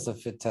wellness of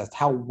fit test.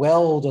 How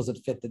well does it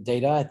fit the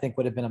data? I think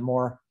would have been a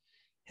more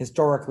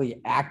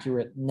historically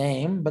accurate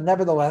name, but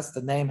nevertheless,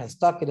 the name has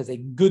stuck. It is a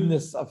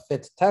goodness of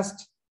fit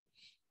test.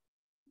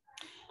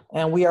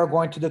 And we are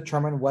going to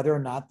determine whether or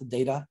not the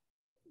data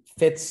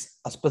fits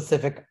a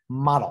specific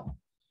model.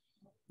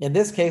 In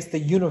this case, the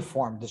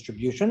uniform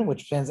distribution,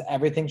 which means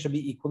everything should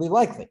be equally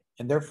likely.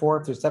 And therefore,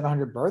 if there's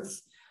 700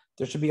 births,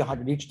 there should be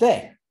 100 each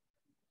day.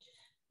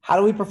 How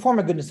do we perform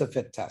a goodness of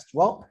fit test?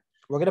 Well,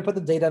 we're going to put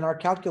the data in our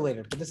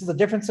calculator, but this is a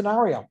different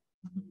scenario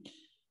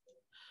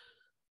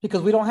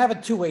because we don't have a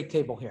two-way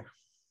table here.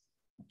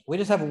 We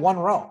just have one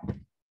row.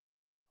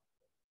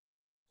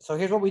 So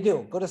here's what we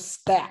do. Go to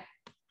stat,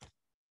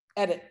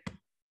 edit,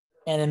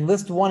 and in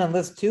list 1 and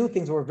list 2,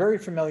 things we're very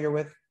familiar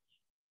with.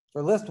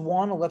 For list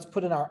 1, let's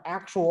put in our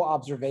actual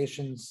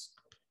observations.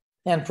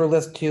 And for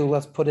list 2,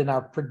 let's put in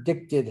our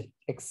predicted,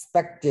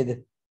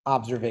 expected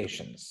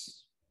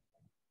observations.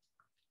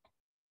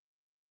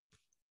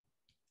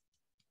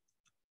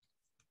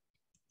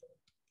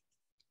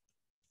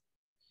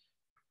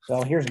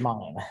 So here's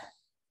mine.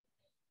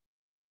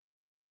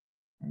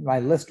 My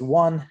list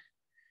 1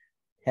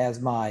 has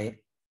my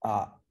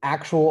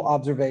actual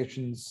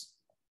observations,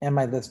 and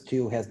my list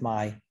 2 has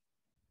my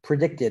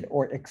predicted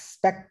or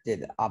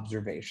expected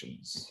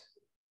observations.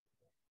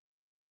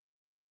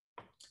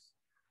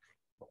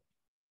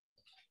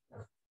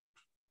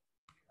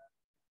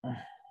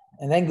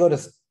 And then go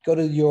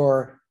to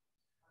your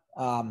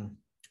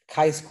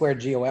chi-square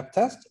GOF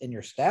test in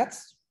your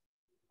stats.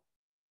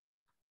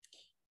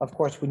 Of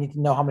course, we need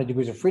to know how many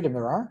degrees of freedom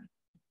there are.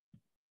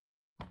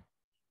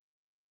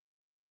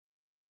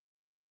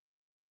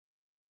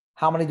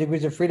 How many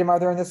degrees of freedom are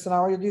there in this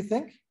scenario, do you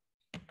think?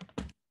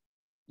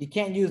 You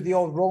can't use the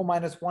old row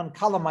 -1,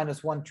 column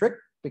 -1 trick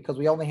because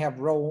we only have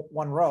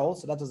one row,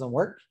 so that doesn't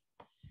work.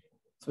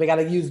 So we got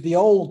to use the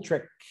old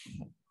trick.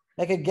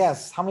 Make a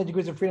guess. How many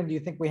degrees of freedom do you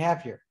think we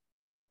have here?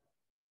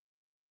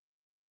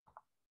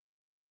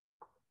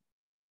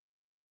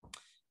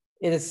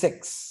 It is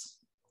 6.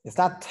 It's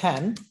not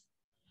 10.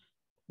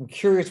 I'm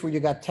curious where you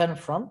got 10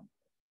 from.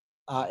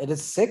 It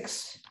is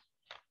 6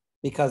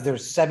 because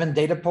there's 7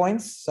 data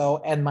points. So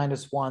n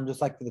minus 1,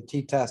 just like for the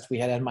t-test, we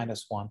had n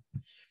minus 1.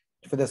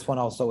 For this one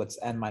also, it's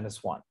n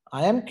minus 1.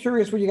 I am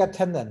curious where you got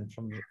 10 then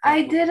from.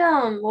 I did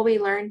what we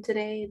learned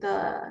today,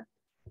 the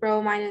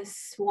row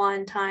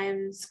 -1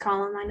 times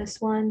column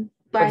 -1.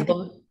 But I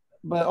think,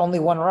 but only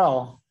one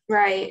row.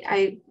 right,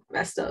 I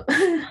messed up.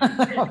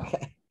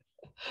 Okay.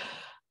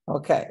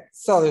 Okay,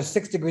 so there's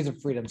 6 degrees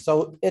of freedom.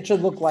 So it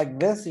should look like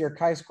this, your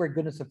chi-squared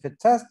goodness of fit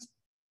test.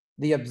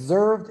 The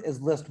observed is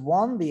list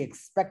 1, the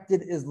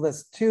expected is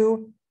list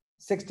 2,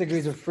 6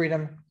 degrees of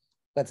freedom.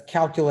 Let's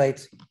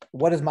calculate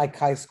what is my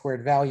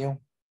chi-squared value,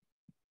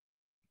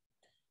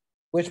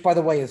 which by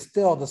the way is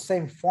still the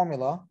same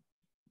formula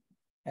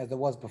as it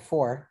was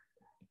before.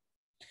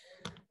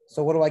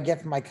 So what do I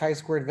get from my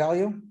chi-squared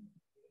value?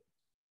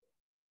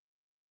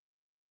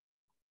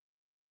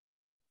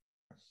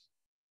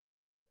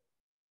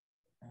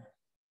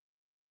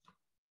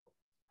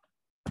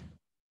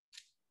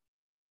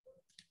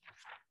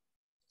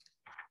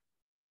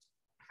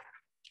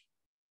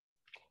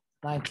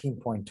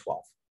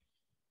 $19.12.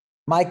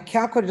 My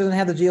calculator doesn't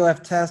have the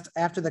GOF test.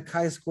 After the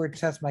chi-squared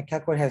test, my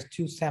calculator has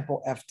 2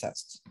 sample F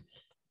tests.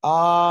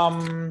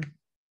 Well,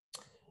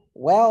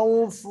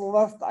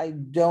 Celeste, I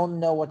don't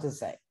know what to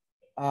say.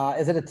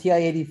 Is it a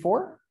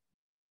TI-84?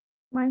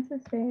 Mine's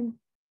the same.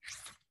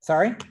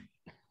 Sorry?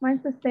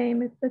 Mine's the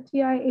same. It's the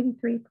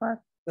TI-83 plus.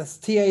 This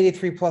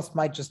TI-83 plus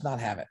might just not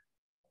have it.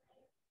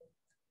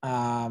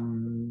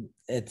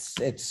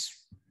 It's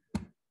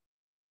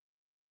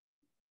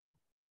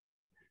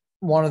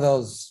one of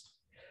those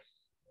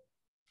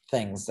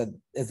things that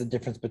is the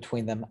difference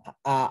between them.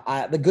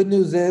 The good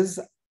news is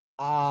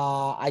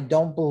I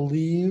don't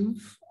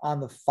believe on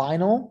the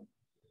final.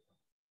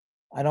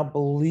 I don't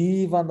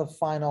believe on the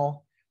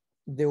final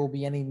there will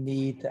be any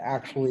need to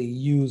actually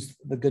use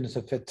the goodness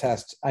of fit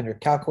test on your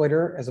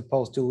calculator, as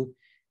opposed to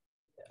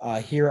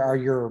here are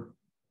your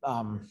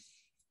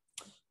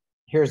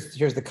here's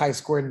the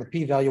chi-squared and the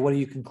p-value. What do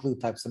you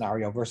conclude type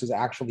scenario versus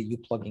actually you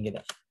plugging it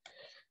in.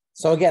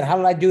 So again, how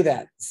did I do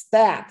that?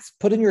 Stats,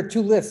 put in your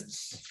 2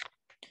 lists.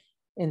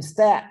 In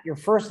stat, your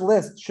first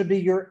list should be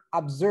your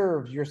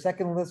observed. Your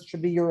second list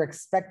should be your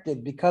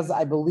expected, because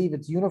I believe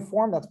it's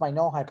uniform. That's my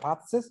null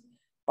hypothesis.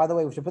 By the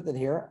way, we should put that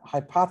here.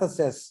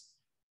 Hypothesis,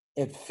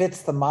 it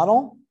fits the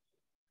model.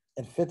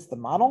 It fits the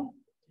model.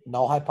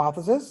 Null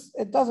hypothesis,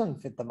 it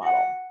doesn't fit the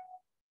model.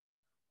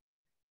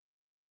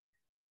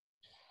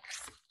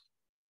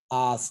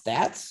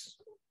 Stats,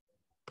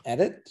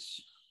 edit.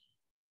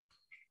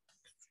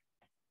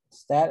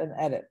 Stat and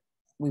edit.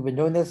 We've been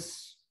doing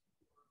this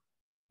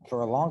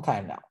for a long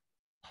time now.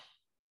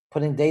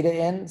 Putting data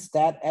in,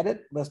 stat,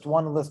 edit, list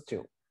 1, list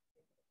 2.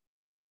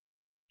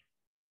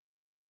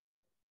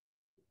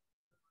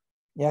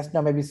 Yes,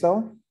 no, maybe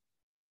so.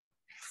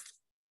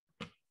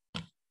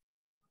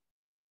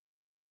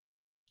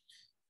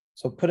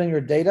 So put in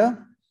your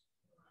data.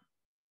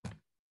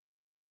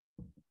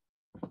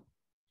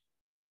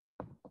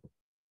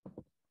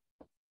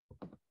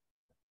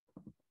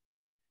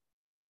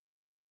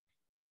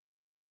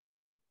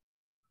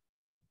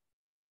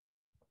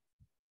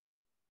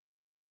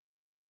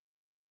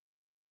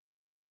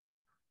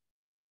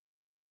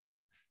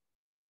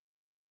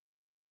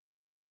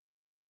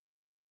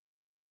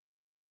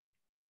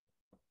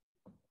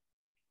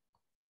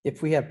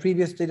 If we have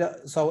previous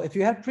data, so if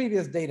you have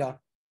previous data,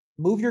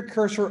 move your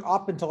cursor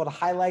up until it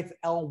highlights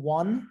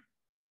L1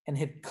 and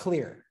hit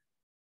clear.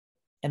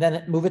 And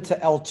then move it to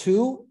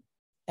L2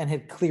 and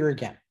hit clear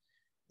again.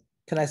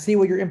 Can I see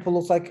what your input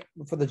looks like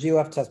for the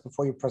GOF test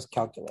before you press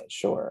calculate?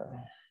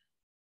 Sure.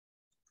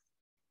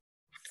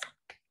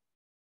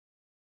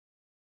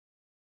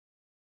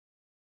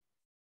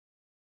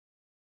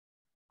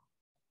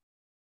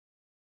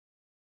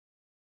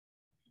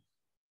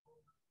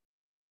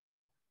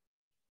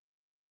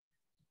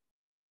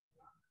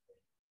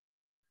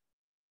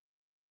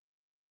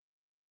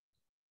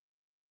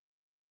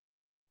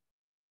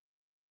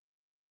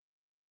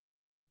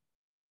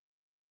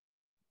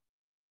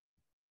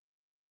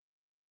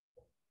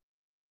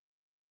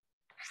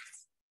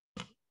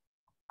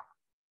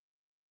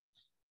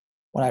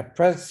 When I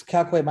press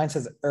calculate, mine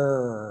says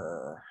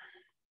error.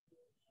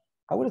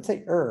 How would it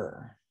say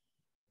error?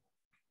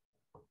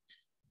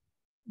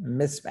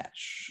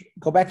 Mismatch.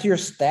 Go back to your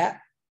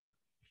stat.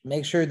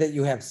 Make sure that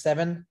you have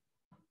 7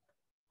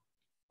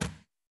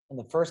 in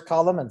the first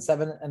column and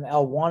 7 in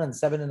L1 and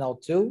 7 in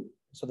L2,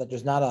 so that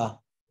there's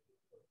not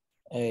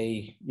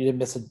you didn't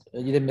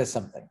miss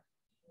something.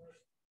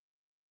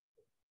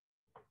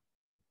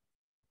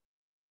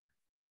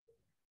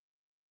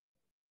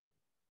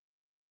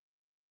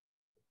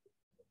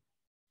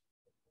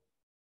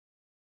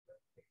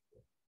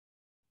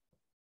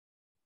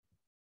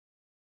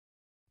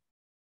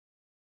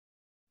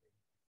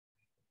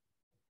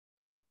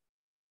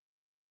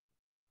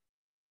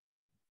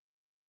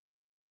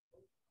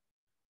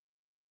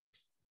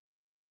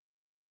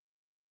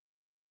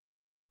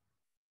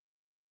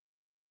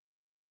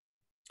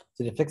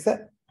 Did it fix it?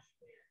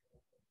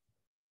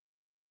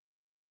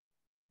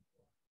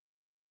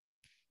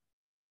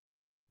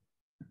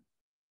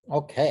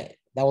 Okay,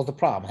 that was the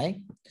problem,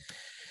 hey?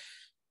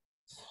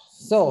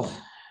 So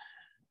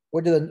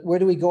where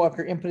do we go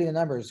after inputting the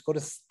numbers? Go to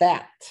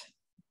stat,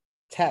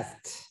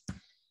 test,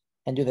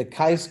 and do the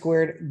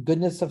chi-squared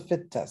goodness of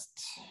fit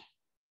test.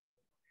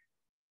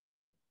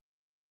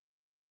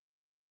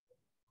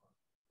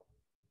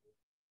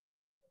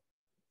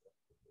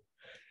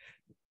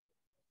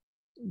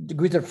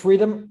 Degrees of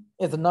freedom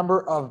is the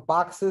number of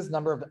boxes,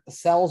 number of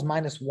cells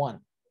minus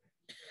 1.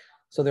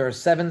 So there are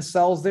 7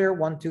 cells there,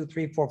 1, 2,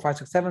 3, 4, 5,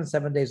 6, 7,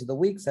 7 days of the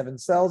week, 7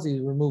 cells,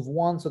 you remove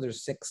 1, so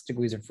there's 6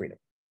 degrees of freedom.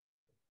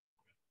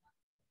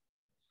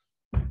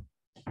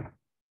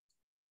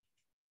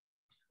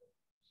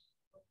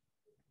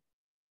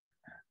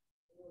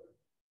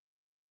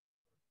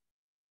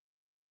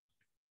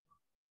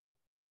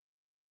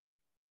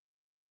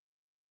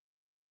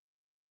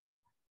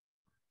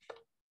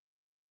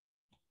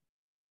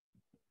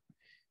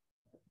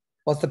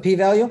 What's the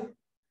p-value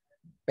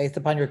based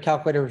upon your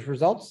calculator's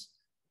results?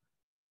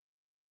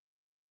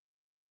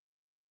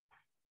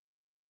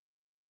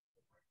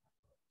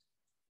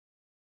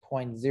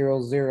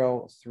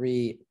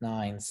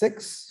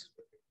 .00396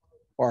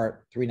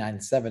 or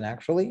 397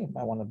 actually, if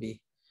I want to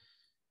be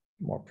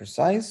more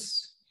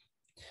precise.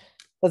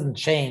 Doesn't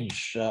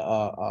change,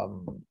 my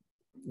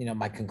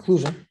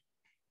conclusion.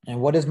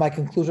 And what is my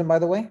conclusion, by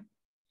the way?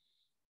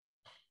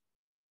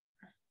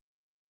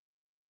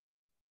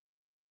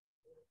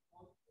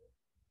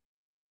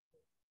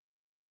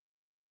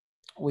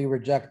 We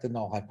reject the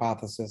null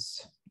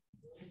hypothesis.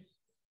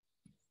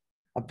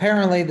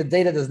 Apparently, the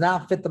data does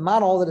not fit the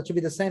model that it should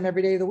be the same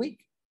every day of the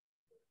week.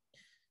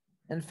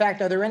 In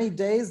fact, are there any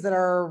days that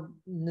are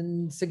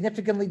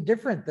significantly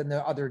different than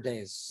the other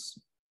days?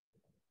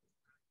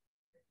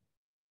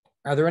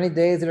 Are there any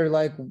days that are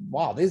like,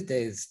 wow, these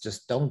days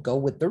just don't go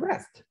with the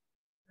rest?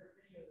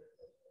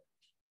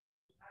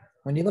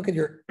 When you look at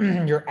your,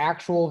 your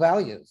actual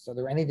values, are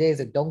there any days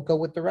that don't go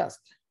with the rest?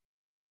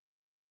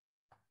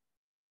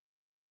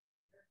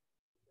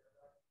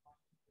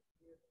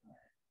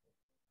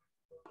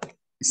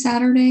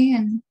 Saturday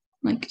and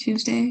like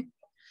Tuesday.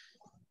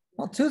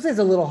 Well, Tuesday's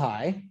a little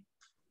high,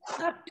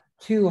 not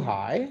too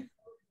high.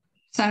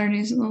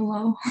 Saturday's a little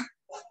low.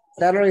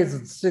 Saturday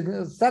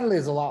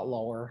is a lot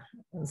lower.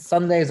 And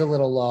Sunday's a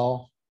little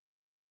low.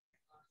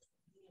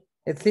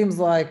 It seems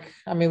like,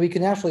 I mean, we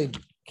can actually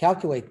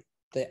calculate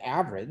the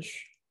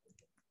average.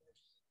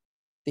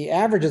 The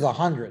average is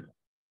 100.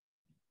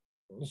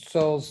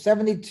 So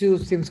 72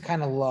 seems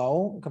kind of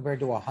low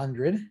compared to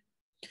 100.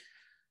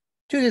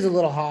 Tuesday's a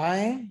little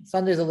high,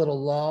 Sunday's a little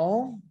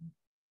low.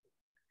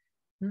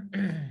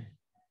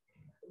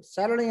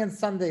 Saturday and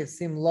Sunday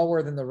seem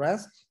lower than the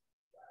rest.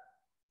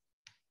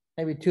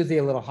 Maybe Tuesday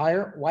a little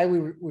higher. Why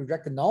we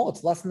reject the null?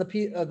 It's less than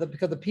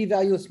because the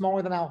p-value is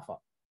smaller than alpha.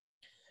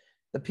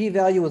 The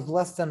p-value is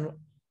less than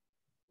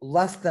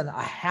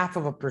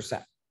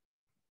 0.5%.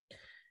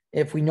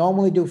 If we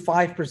normally do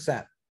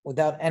 5%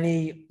 without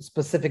any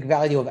specific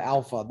value of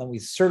alpha, then we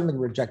certainly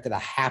rejected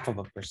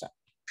 0.5%.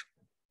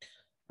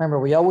 Remember,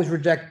 we always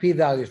reject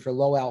p-values for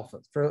low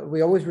alphas.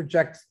 We always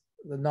reject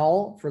the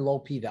null for low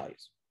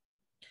p-values.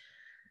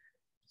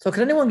 So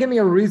can anyone give me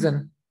a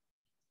reason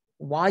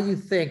why you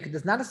think,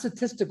 there's not a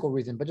statistical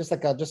reason, but just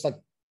like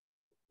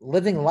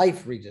living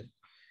life reason,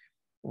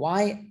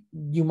 why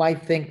you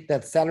might think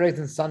that Saturdays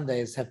and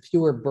Sundays have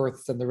fewer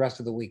births than the rest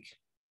of the week?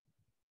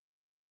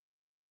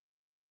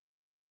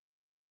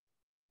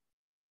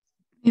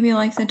 Maybe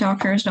like the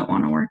doctors don't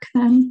want to work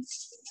then.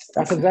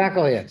 That's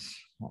exactly it.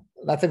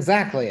 That's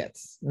exactly it.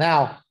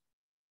 Now,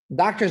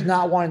 doctors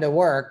not wanting to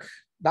work,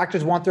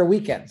 doctors want their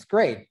weekends,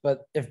 great.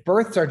 But if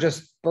births are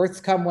just births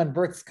come when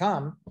births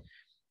come,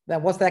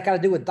 then what's that got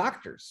to do with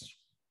doctors?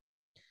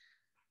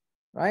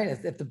 Right?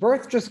 If the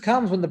birth just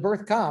comes when the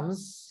birth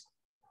comes,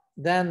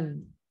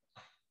 then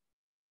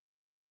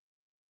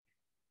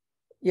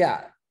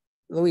yeah,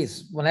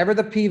 Luis, whenever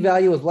the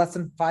p-value is less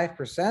than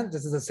 5%,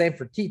 this is the same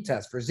for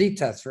t-test, for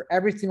z-test, for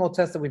every single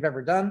test that we've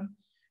ever done.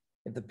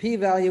 If the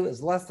p-value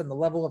is less than the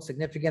level of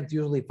significance,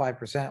 usually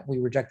 5%, we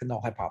reject the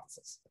null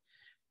hypothesis.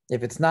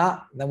 If it's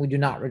not, then we do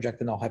not reject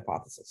the null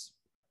hypothesis.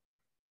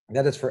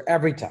 That is for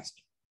every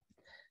test.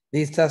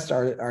 These tests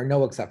are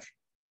no exception.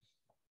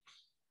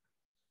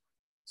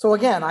 So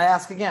again, I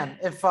ask again,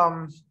 if,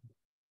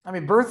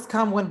 births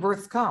come when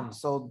births come.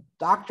 So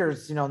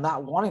doctors,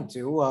 not wanting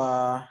to,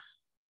 I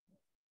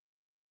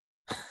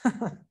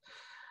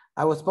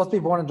was supposed to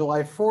be born on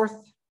July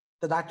 4th.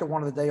 The doctor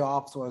wanted the day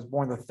off, so I was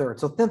born the 3rd.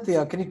 So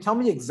Cynthia, can you tell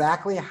me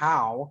exactly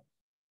how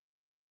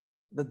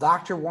the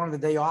doctor wanted the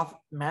day off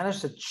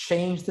managed to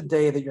change the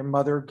day that your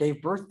mother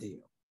gave birth to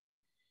you?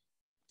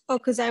 Oh,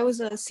 because I was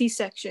a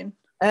C-section.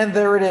 And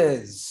there it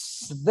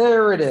is.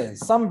 There it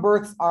is. Some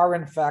births are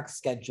in fact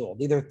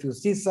scheduled, either through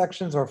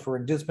C-sections or for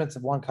inducements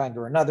of one kind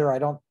or another. I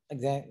don't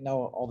exactly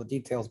know all the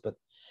details, but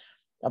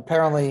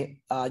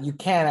apparently you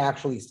can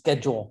actually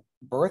schedule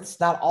births.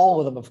 Not all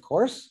of them, of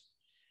course.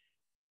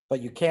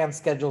 but you can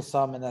schedule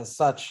some, and as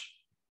such,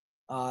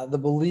 the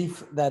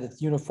belief that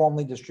it's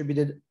uniformly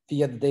distributed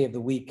via the day of the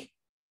week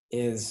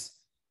is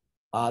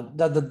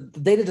the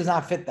data does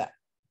not fit that.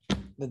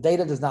 The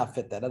data does not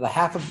fit that. At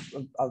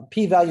a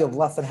p-value of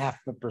less than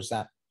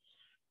 0.5%,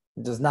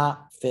 it does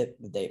not fit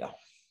the data.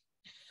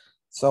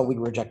 So we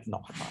reject the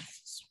null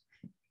hypothesis.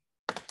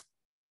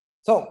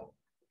 So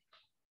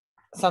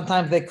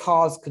sometimes they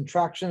cause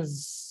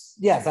contractions.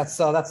 Yes,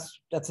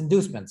 that's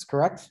inducements,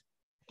 correct?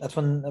 That's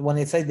when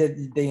they say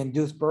that they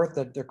induce birth,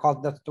 that they're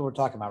called. That's what we're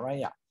talking about, right?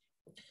 Yeah.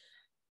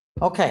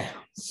 Okay,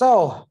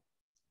 so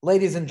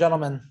ladies and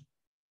gentlemen,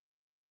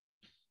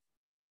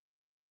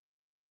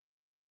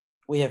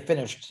 we have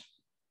finished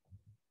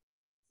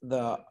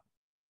the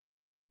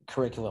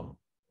curriculum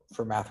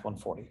for Math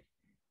 140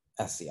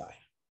 SCI.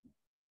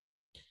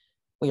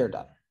 We are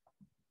done.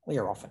 We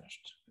are all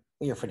finished.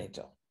 We are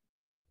finito.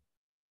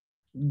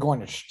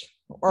 Garnished.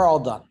 We're all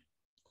done.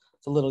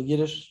 It's a little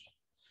Yiddish.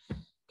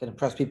 Can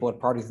impress people at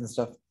parties and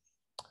stuff.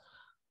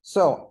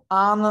 So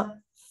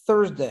on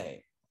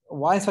Thursday,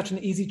 why such an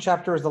easy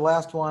chapter as the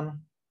last one?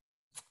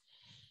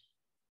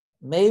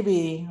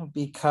 Maybe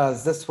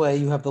because this way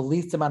you have the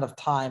least amount of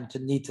time to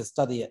need to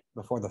study it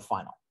before the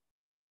final.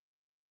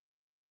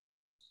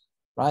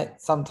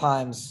 Right?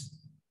 Sometimes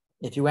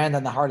if you end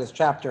on the hardest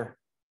chapter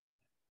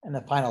and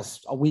the final's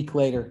a week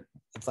later,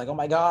 it's like, oh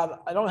my God,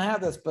 I don't have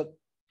this, but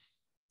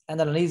and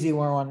then an easy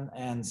one,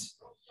 and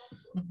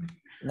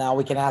now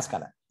we can ask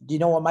on it. Do you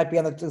know what might be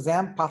on the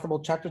exam? Possible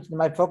chapters you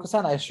might focus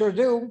on? I sure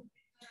do.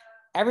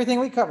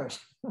 Everything we covered.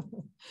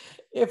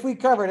 If we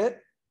covered it,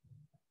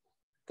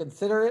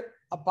 consider it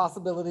a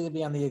possibility to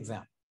be on the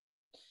exam.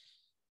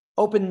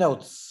 Open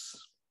notes.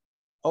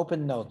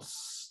 Open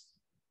notes.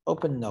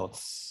 Open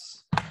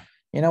notes.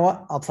 You know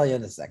what? I'll tell you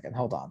in a second.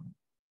 Hold on.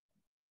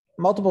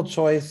 Multiple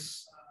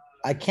choice.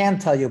 I can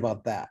tell you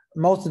about that.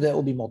 Most of it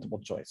will be multiple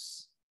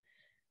choice.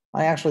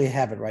 I actually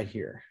have it right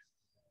here.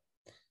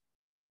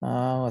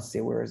 Let's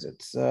see, where is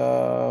it?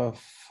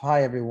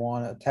 Hi,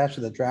 everyone. Attached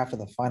to the draft of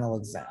the final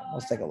exam.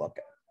 Let's take a look.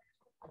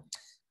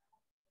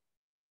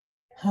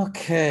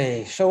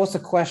 Okay, show us a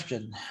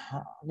question.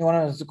 You want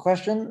to ask a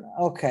question?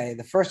 Okay,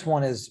 the first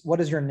one is, what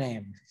is your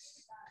name?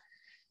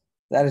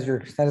 That is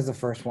the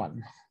first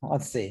one.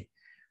 Let's see.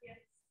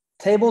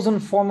 Tables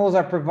and formulas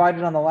are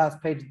provided on the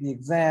last page of the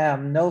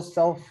exam. No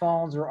cell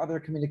phones or other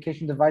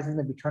communication devices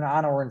may be turned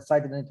on or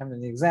incited at any time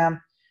in the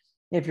exam.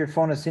 If your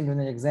phone is seen during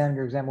the exam,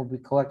 your exam will be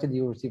collected.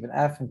 You will receive an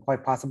F and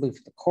quite possibly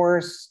for the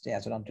course. Yeah,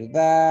 so don't do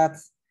that.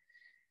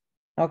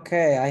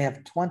 Okay, I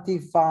have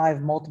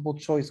 25 multiple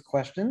choice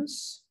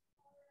questions.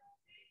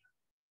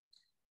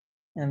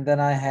 And then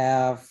I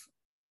have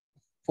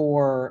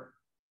 4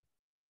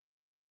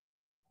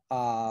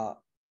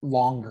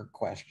 longer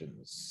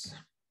questions.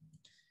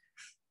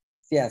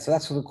 Yeah, so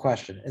that's the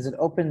question. Is it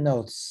open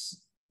notes?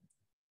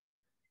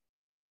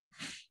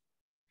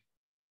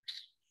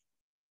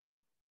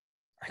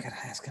 I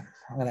gotta ask him.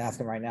 I'm gonna ask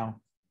him right now.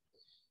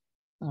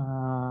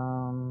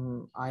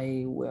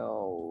 I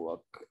will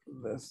look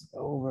this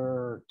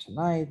over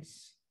tonight.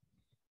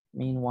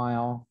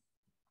 Meanwhile,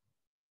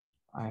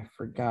 I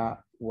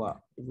forgot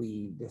what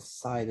we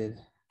decided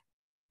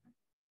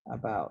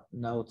about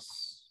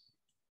notes.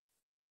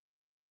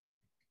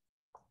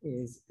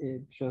 Is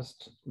it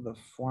just the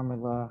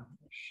formula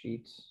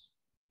sheet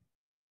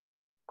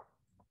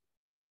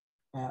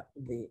at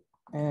the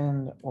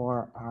end,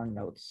 or are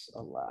notes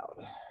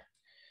allowed?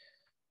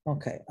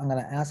 Okay, I'm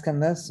going to ask him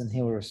this and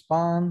he will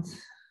respond.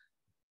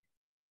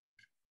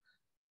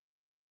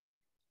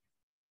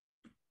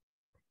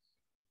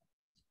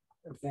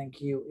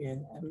 Thank you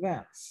in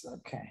advance.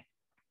 Okay.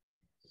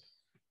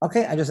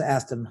 Okay, I just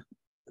asked him.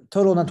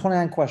 Total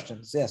 29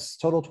 questions. Yes,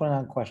 total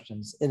 29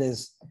 questions. It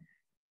is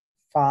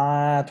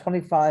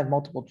 25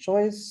 multiple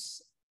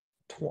choice,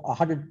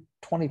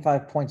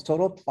 125 points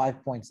total,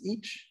 5 points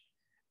each,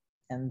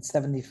 and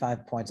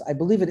 75 points. I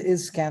believe it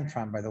is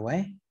Scantron, by the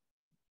way.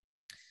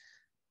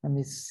 Let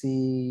me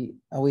see,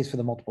 always for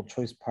the multiple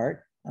choice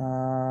part. Do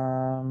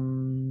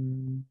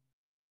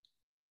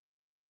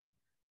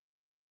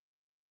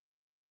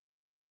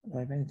I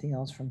have anything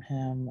else from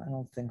him? I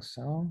don't think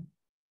so.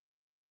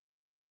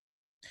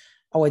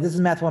 Oh wait, this is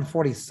Math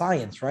 140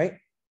 Science, right?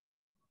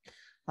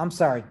 I'm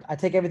sorry, I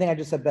take everything I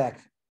just said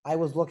back. I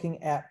was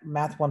looking at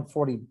Math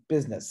 140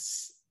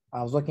 Business.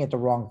 I was looking at the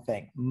wrong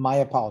thing. My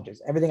apologies.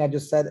 Everything I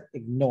just said,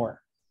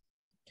 ignore.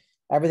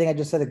 Everything I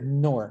just said,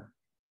 ignore.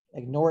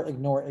 Ignore,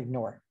 ignore,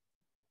 ignore.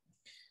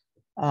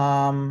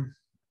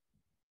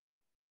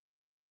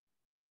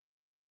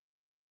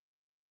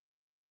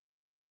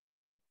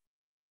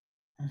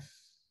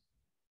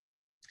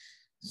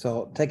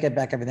 So take it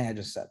back, everything I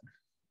just said.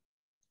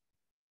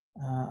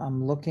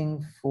 I'm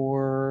looking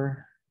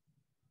for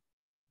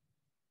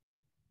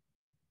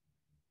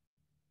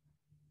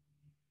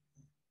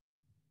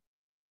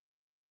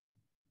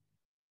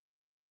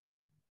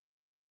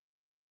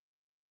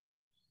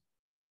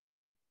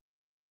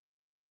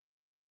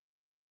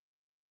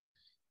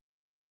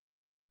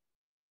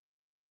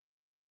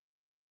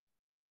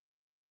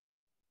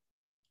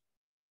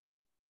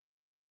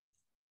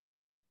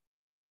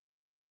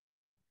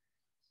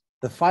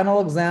The final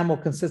exam will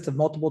consist of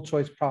multiple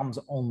choice problems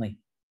only.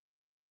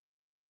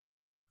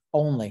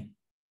 Only.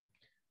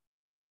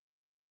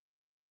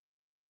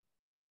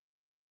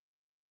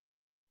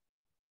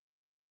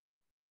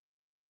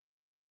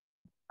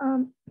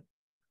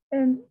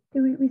 And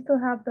do we still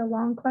have the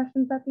long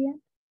questions at the end?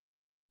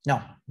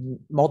 No,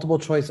 multiple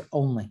choice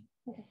only.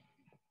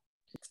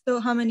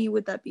 So how many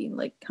would that be?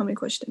 Like how many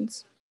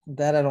questions?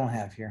 That I don't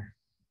have here.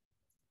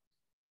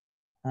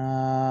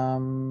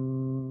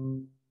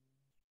 Um,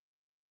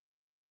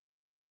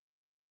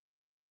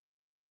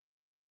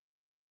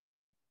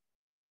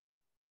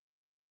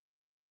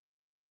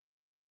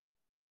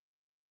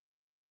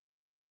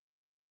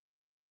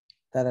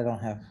 that I don't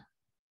have.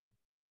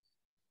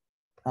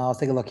 Let's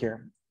take a look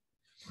here.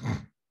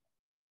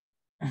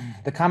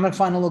 The common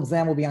final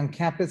exam will be on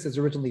campus as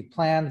originally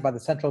planned by the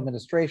central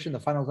administration. The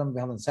final exam will be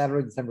held on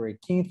Saturday, December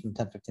 18th from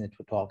 10:15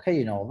 to 12. Okay,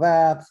 you know all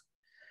that.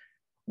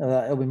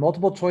 It'll be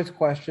multiple choice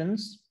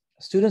questions.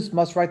 Students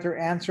must write their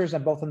answers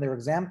on both on their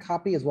exam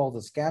copy as well as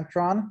the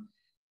Scantron.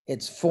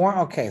 It's form,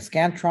 okay,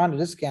 Scantron, it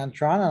is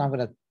Scantron, and I'm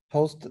going to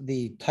post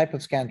the type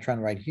of Scantron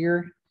right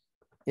here.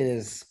 It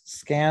is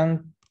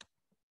Scantron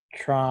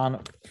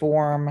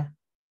form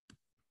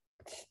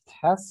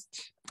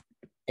test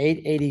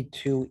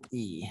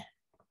 882E.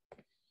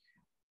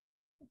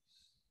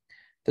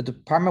 The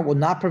department will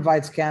not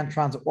provide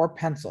Scantrons or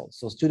pencils,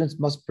 so students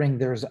must bring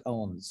theirs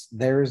owns.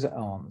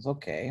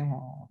 Okay,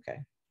 well, okay.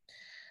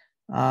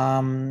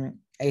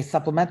 A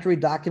supplementary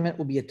document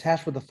will be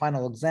attached with the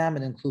final exam.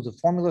 It includes a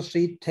formula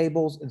sheet,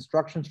 tables,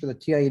 instructions for the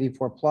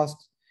TI-84 Plus.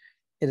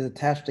 It is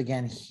attached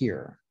again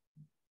here.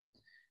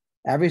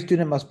 Every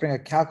student must bring a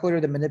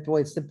calculator that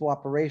manipulates simple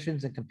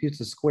operations and computes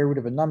the square root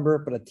of a number,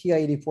 but a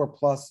TI-84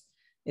 Plus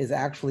is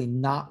actually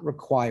not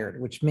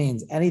required, which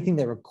means anything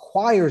that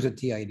requires a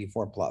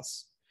TI-84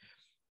 Plus,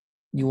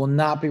 you will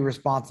not be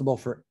responsible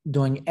for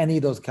doing any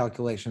of those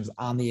calculations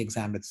on the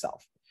exam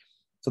itself.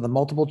 So the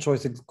multiple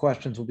choice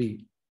questions will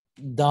be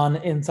done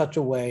in such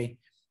a way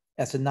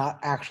as to not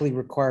actually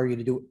require you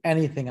to do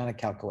anything on a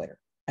calculator,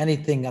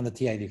 anything on the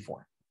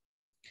TI-84.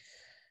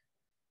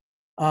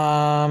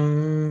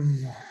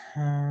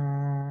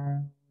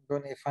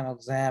 Going to the final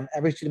exam.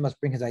 Every student must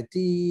bring his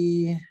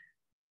ID.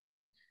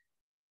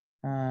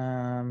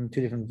 2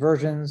 different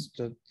versions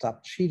to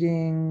stop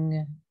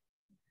cheating.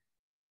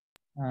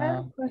 I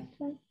have a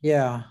question.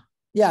 Yeah.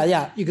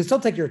 You can still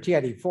take your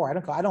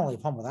TI-84. I don't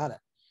leave home without it.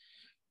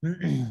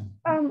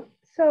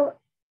 So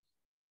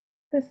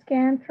the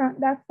Scantron,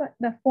 that's what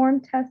the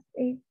form test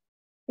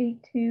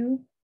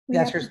 882.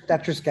 That's your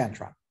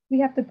Scantron. We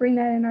have to bring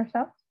that in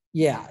ourselves.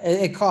 Yeah,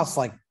 it costs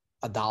like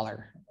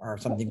 $1 or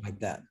something like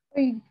that.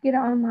 Or you get it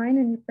online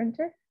and you print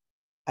it?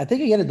 I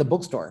think you get it at the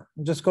bookstore.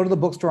 Just go to the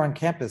bookstore on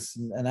campus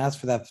and ask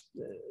for that.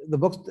 The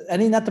books,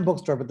 not the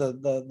bookstore, but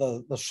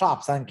the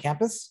shops on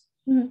campus.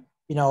 Mm-hmm.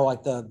 You know,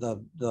 like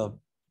the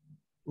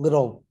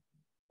little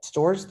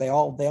stores. They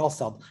all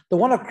sell. The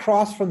one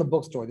across from the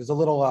bookstore, there's a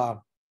little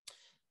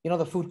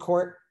the food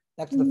court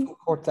next to the food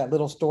court. That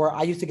little store.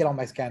 I used to get all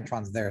my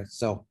Scantrons there,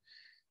 so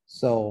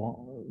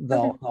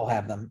they'll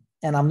have them.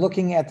 And I'm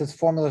looking at this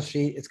formula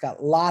sheet. It's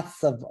got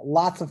lots of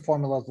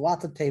formulas,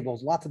 lots of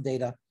tables, lots of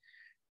data.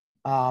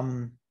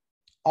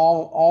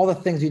 All the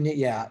things you need.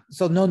 Yeah.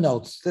 So no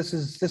notes. This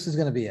is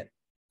going to be it.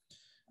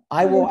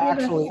 I will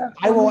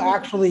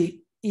actually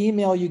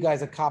email you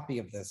guys a copy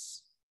of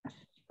this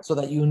so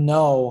that you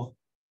know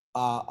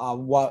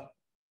what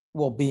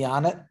will be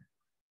on it,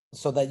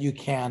 so that you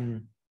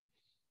can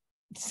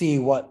see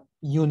what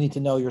you need to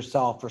know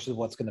yourself versus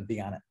what's going to be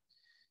on it.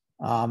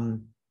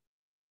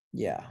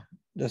 Yeah.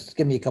 Just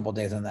give me a couple of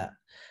days on that.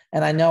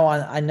 And I know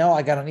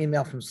I got an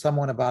email from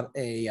someone about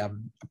a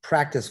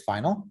practice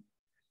final.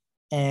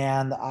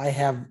 And I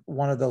have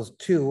one of those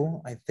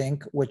too, I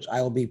think, which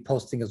I will be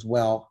posting as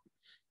well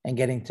and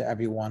getting to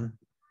everyone.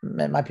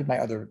 It might be my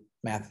other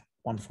Math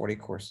 140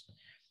 course.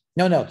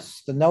 No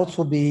notes. The notes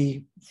will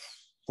be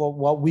for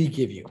what we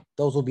give you.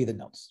 Those will be the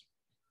notes.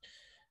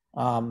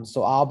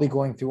 So I'll be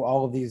going through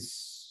all of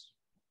these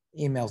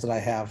emails that I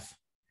have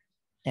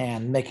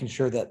and making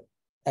sure that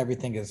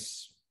everything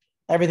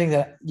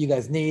that you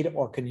guys need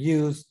or can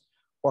use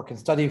or can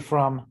study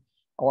from,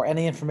 or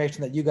any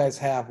information that you guys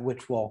have,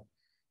 which will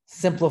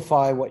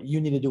simplify what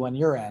you need to do on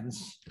your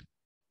ends.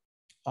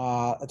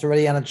 It's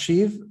already on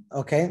Achieve.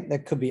 Okay,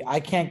 that could be. I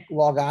can't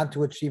log on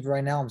to Achieve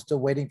right now. I'm still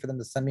waiting for them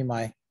to send me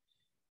my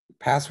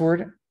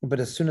password, but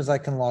as soon as I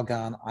can log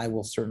on, I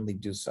will certainly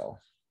do so.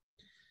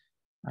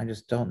 I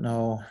just don't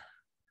know.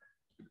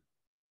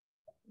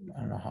 I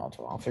don't know how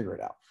to. I'll figure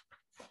it out.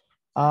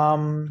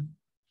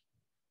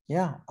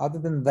 Yeah, other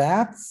than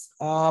that,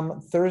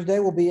 Thursday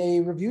will be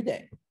a review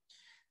day.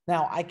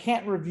 Now, I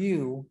can't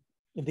review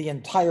the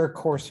entire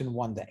course in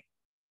one day.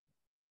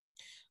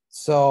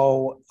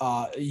 So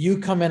you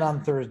come in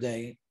on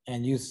Thursday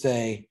and you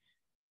say,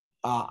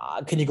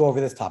 can you go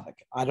over this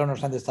topic? I don't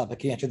understand this topic.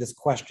 Can you answer this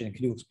question?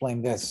 Can you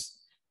explain this?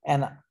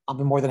 And I'll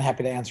be more than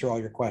happy to answer all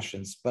your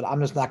questions, but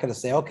I'm just not going to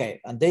say, okay,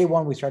 on day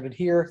one, we started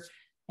here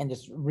and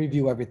just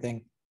review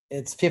everything.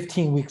 it's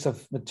 15 weeks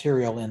of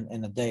material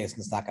in a day, so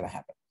it's not gonna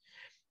happen.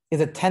 Is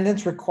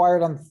attendance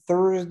required on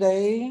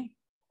Thursday?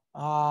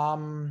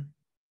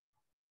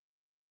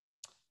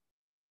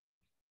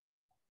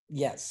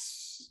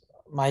 Yes.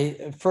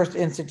 My first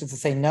instinct is to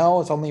say no,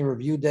 it's only a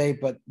review day,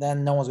 but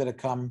then no one's gonna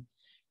come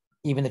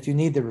even if you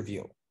need the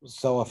review.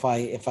 So if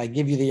I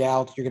give you the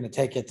out, you're gonna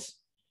take it.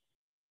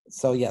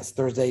 So yes,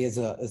 Thursday is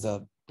a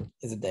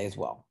day as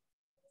well.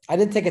 I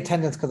didn't take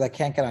attendance because I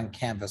can't get on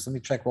Canvas. Let me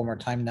check one more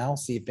time now,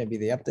 see if maybe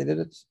they updated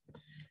it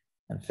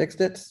and fixed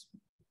it.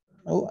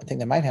 Oh, I think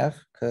they might have,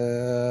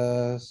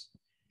 because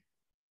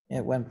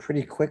it went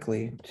pretty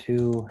quickly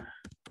to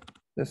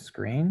this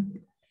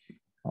screen.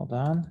 Hold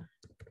on.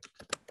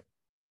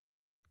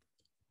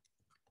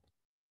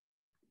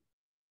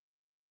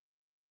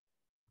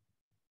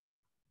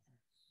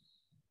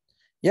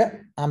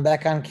 Yep, I'm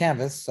back on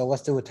Canvas, so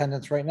let's do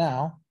attendance right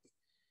now.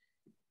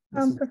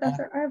 This is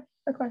Professor, I have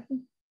a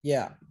question.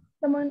 Yeah,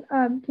 Someone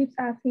keeps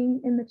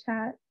asking in the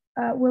chat,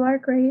 will our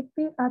grades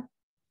be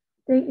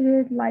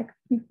updated like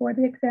before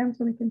the exam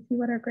so we can see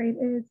what our grade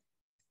is?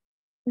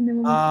 And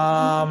then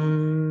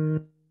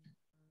when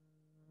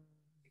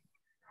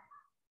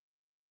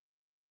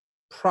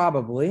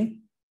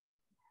probably,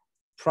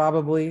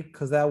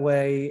 because that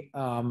way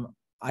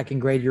I can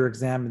grade your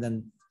exam and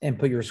then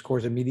input your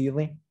scores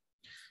immediately.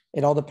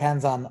 It all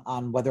depends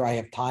on whether I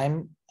have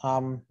time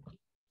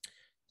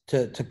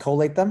to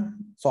collate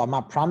them. So I'm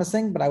not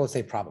promising, but I would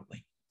say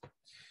probably.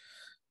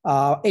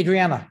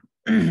 Adriana.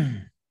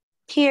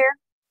 Here.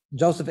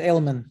 Joseph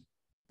Ailman.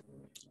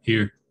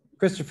 Here.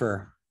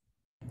 Christopher.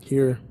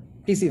 Here.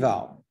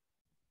 PCval.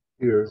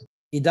 Here.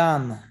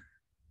 Idan.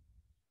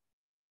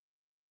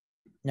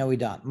 No,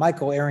 Idan.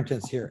 Michael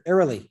Arrington's here.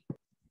 Airily.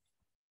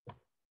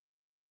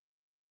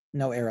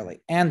 No,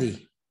 Airily.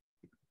 Andy.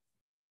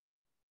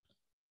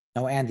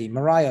 No, Andy.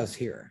 Mariah's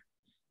here.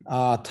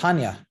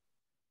 Tanya.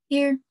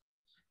 Here.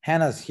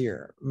 Hannah's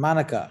here.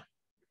 Monica.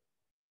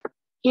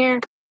 Here.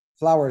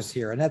 Flowers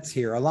here. Annette's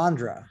here.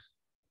 Alondra.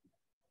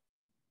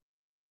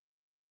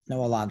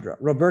 No, Alondra.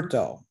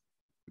 Roberto.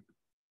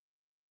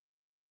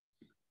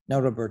 No,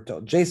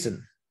 Roberto.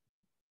 Jason.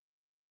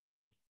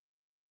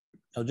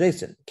 No,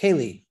 Jason.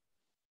 Kaylee.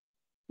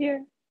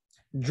 Here.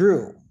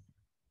 Drew.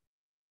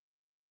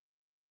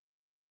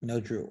 No,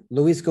 Drew.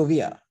 Luis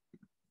Govia.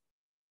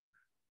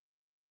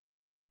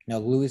 No,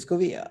 Luis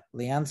Govia.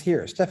 Leon's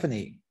here.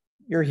 Stephanie,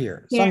 you're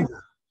here. Here.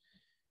 Sandra.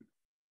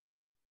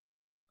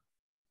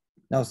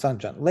 No,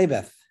 Sanjan.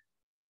 Lebeth.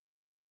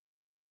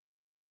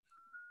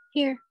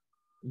 Here.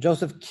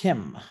 Joseph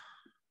Kim.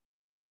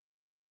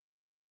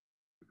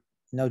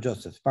 No,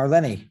 Joseph.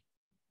 Marlene.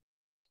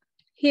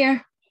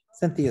 Here.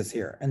 Cynthia's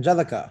here.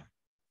 Angelica.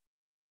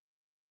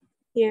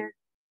 Here.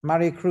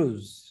 Maria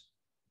Cruz.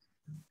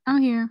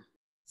 I'm here.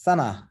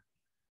 Sana.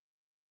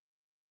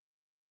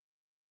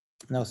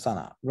 No,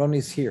 Sana.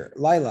 Roni's here.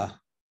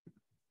 Lila.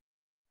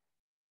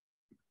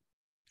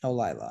 No,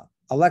 Lila.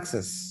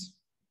 Alexis.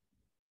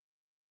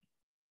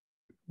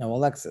 No,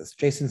 Alexis.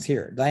 Jason's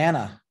here.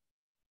 Diana.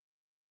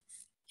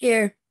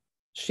 Here.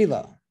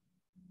 Sheila.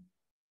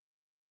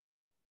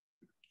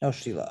 No,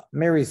 Sheila.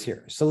 Mary's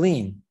here.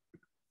 Celine.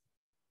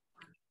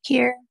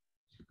 Here.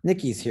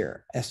 Nikki's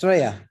here.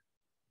 Estrella.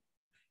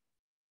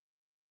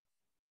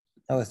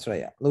 No,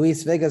 Estrella.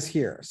 Luis Vega's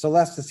here.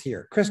 Celeste is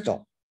here.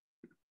 Crystal.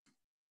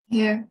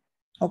 Here.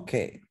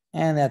 Okay,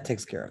 and that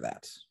takes care of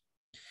that.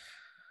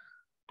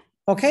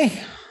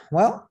 Okay,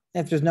 well,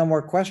 if there's no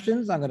more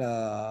questions, I'm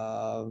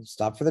gonna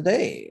stop for the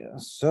day.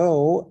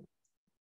 So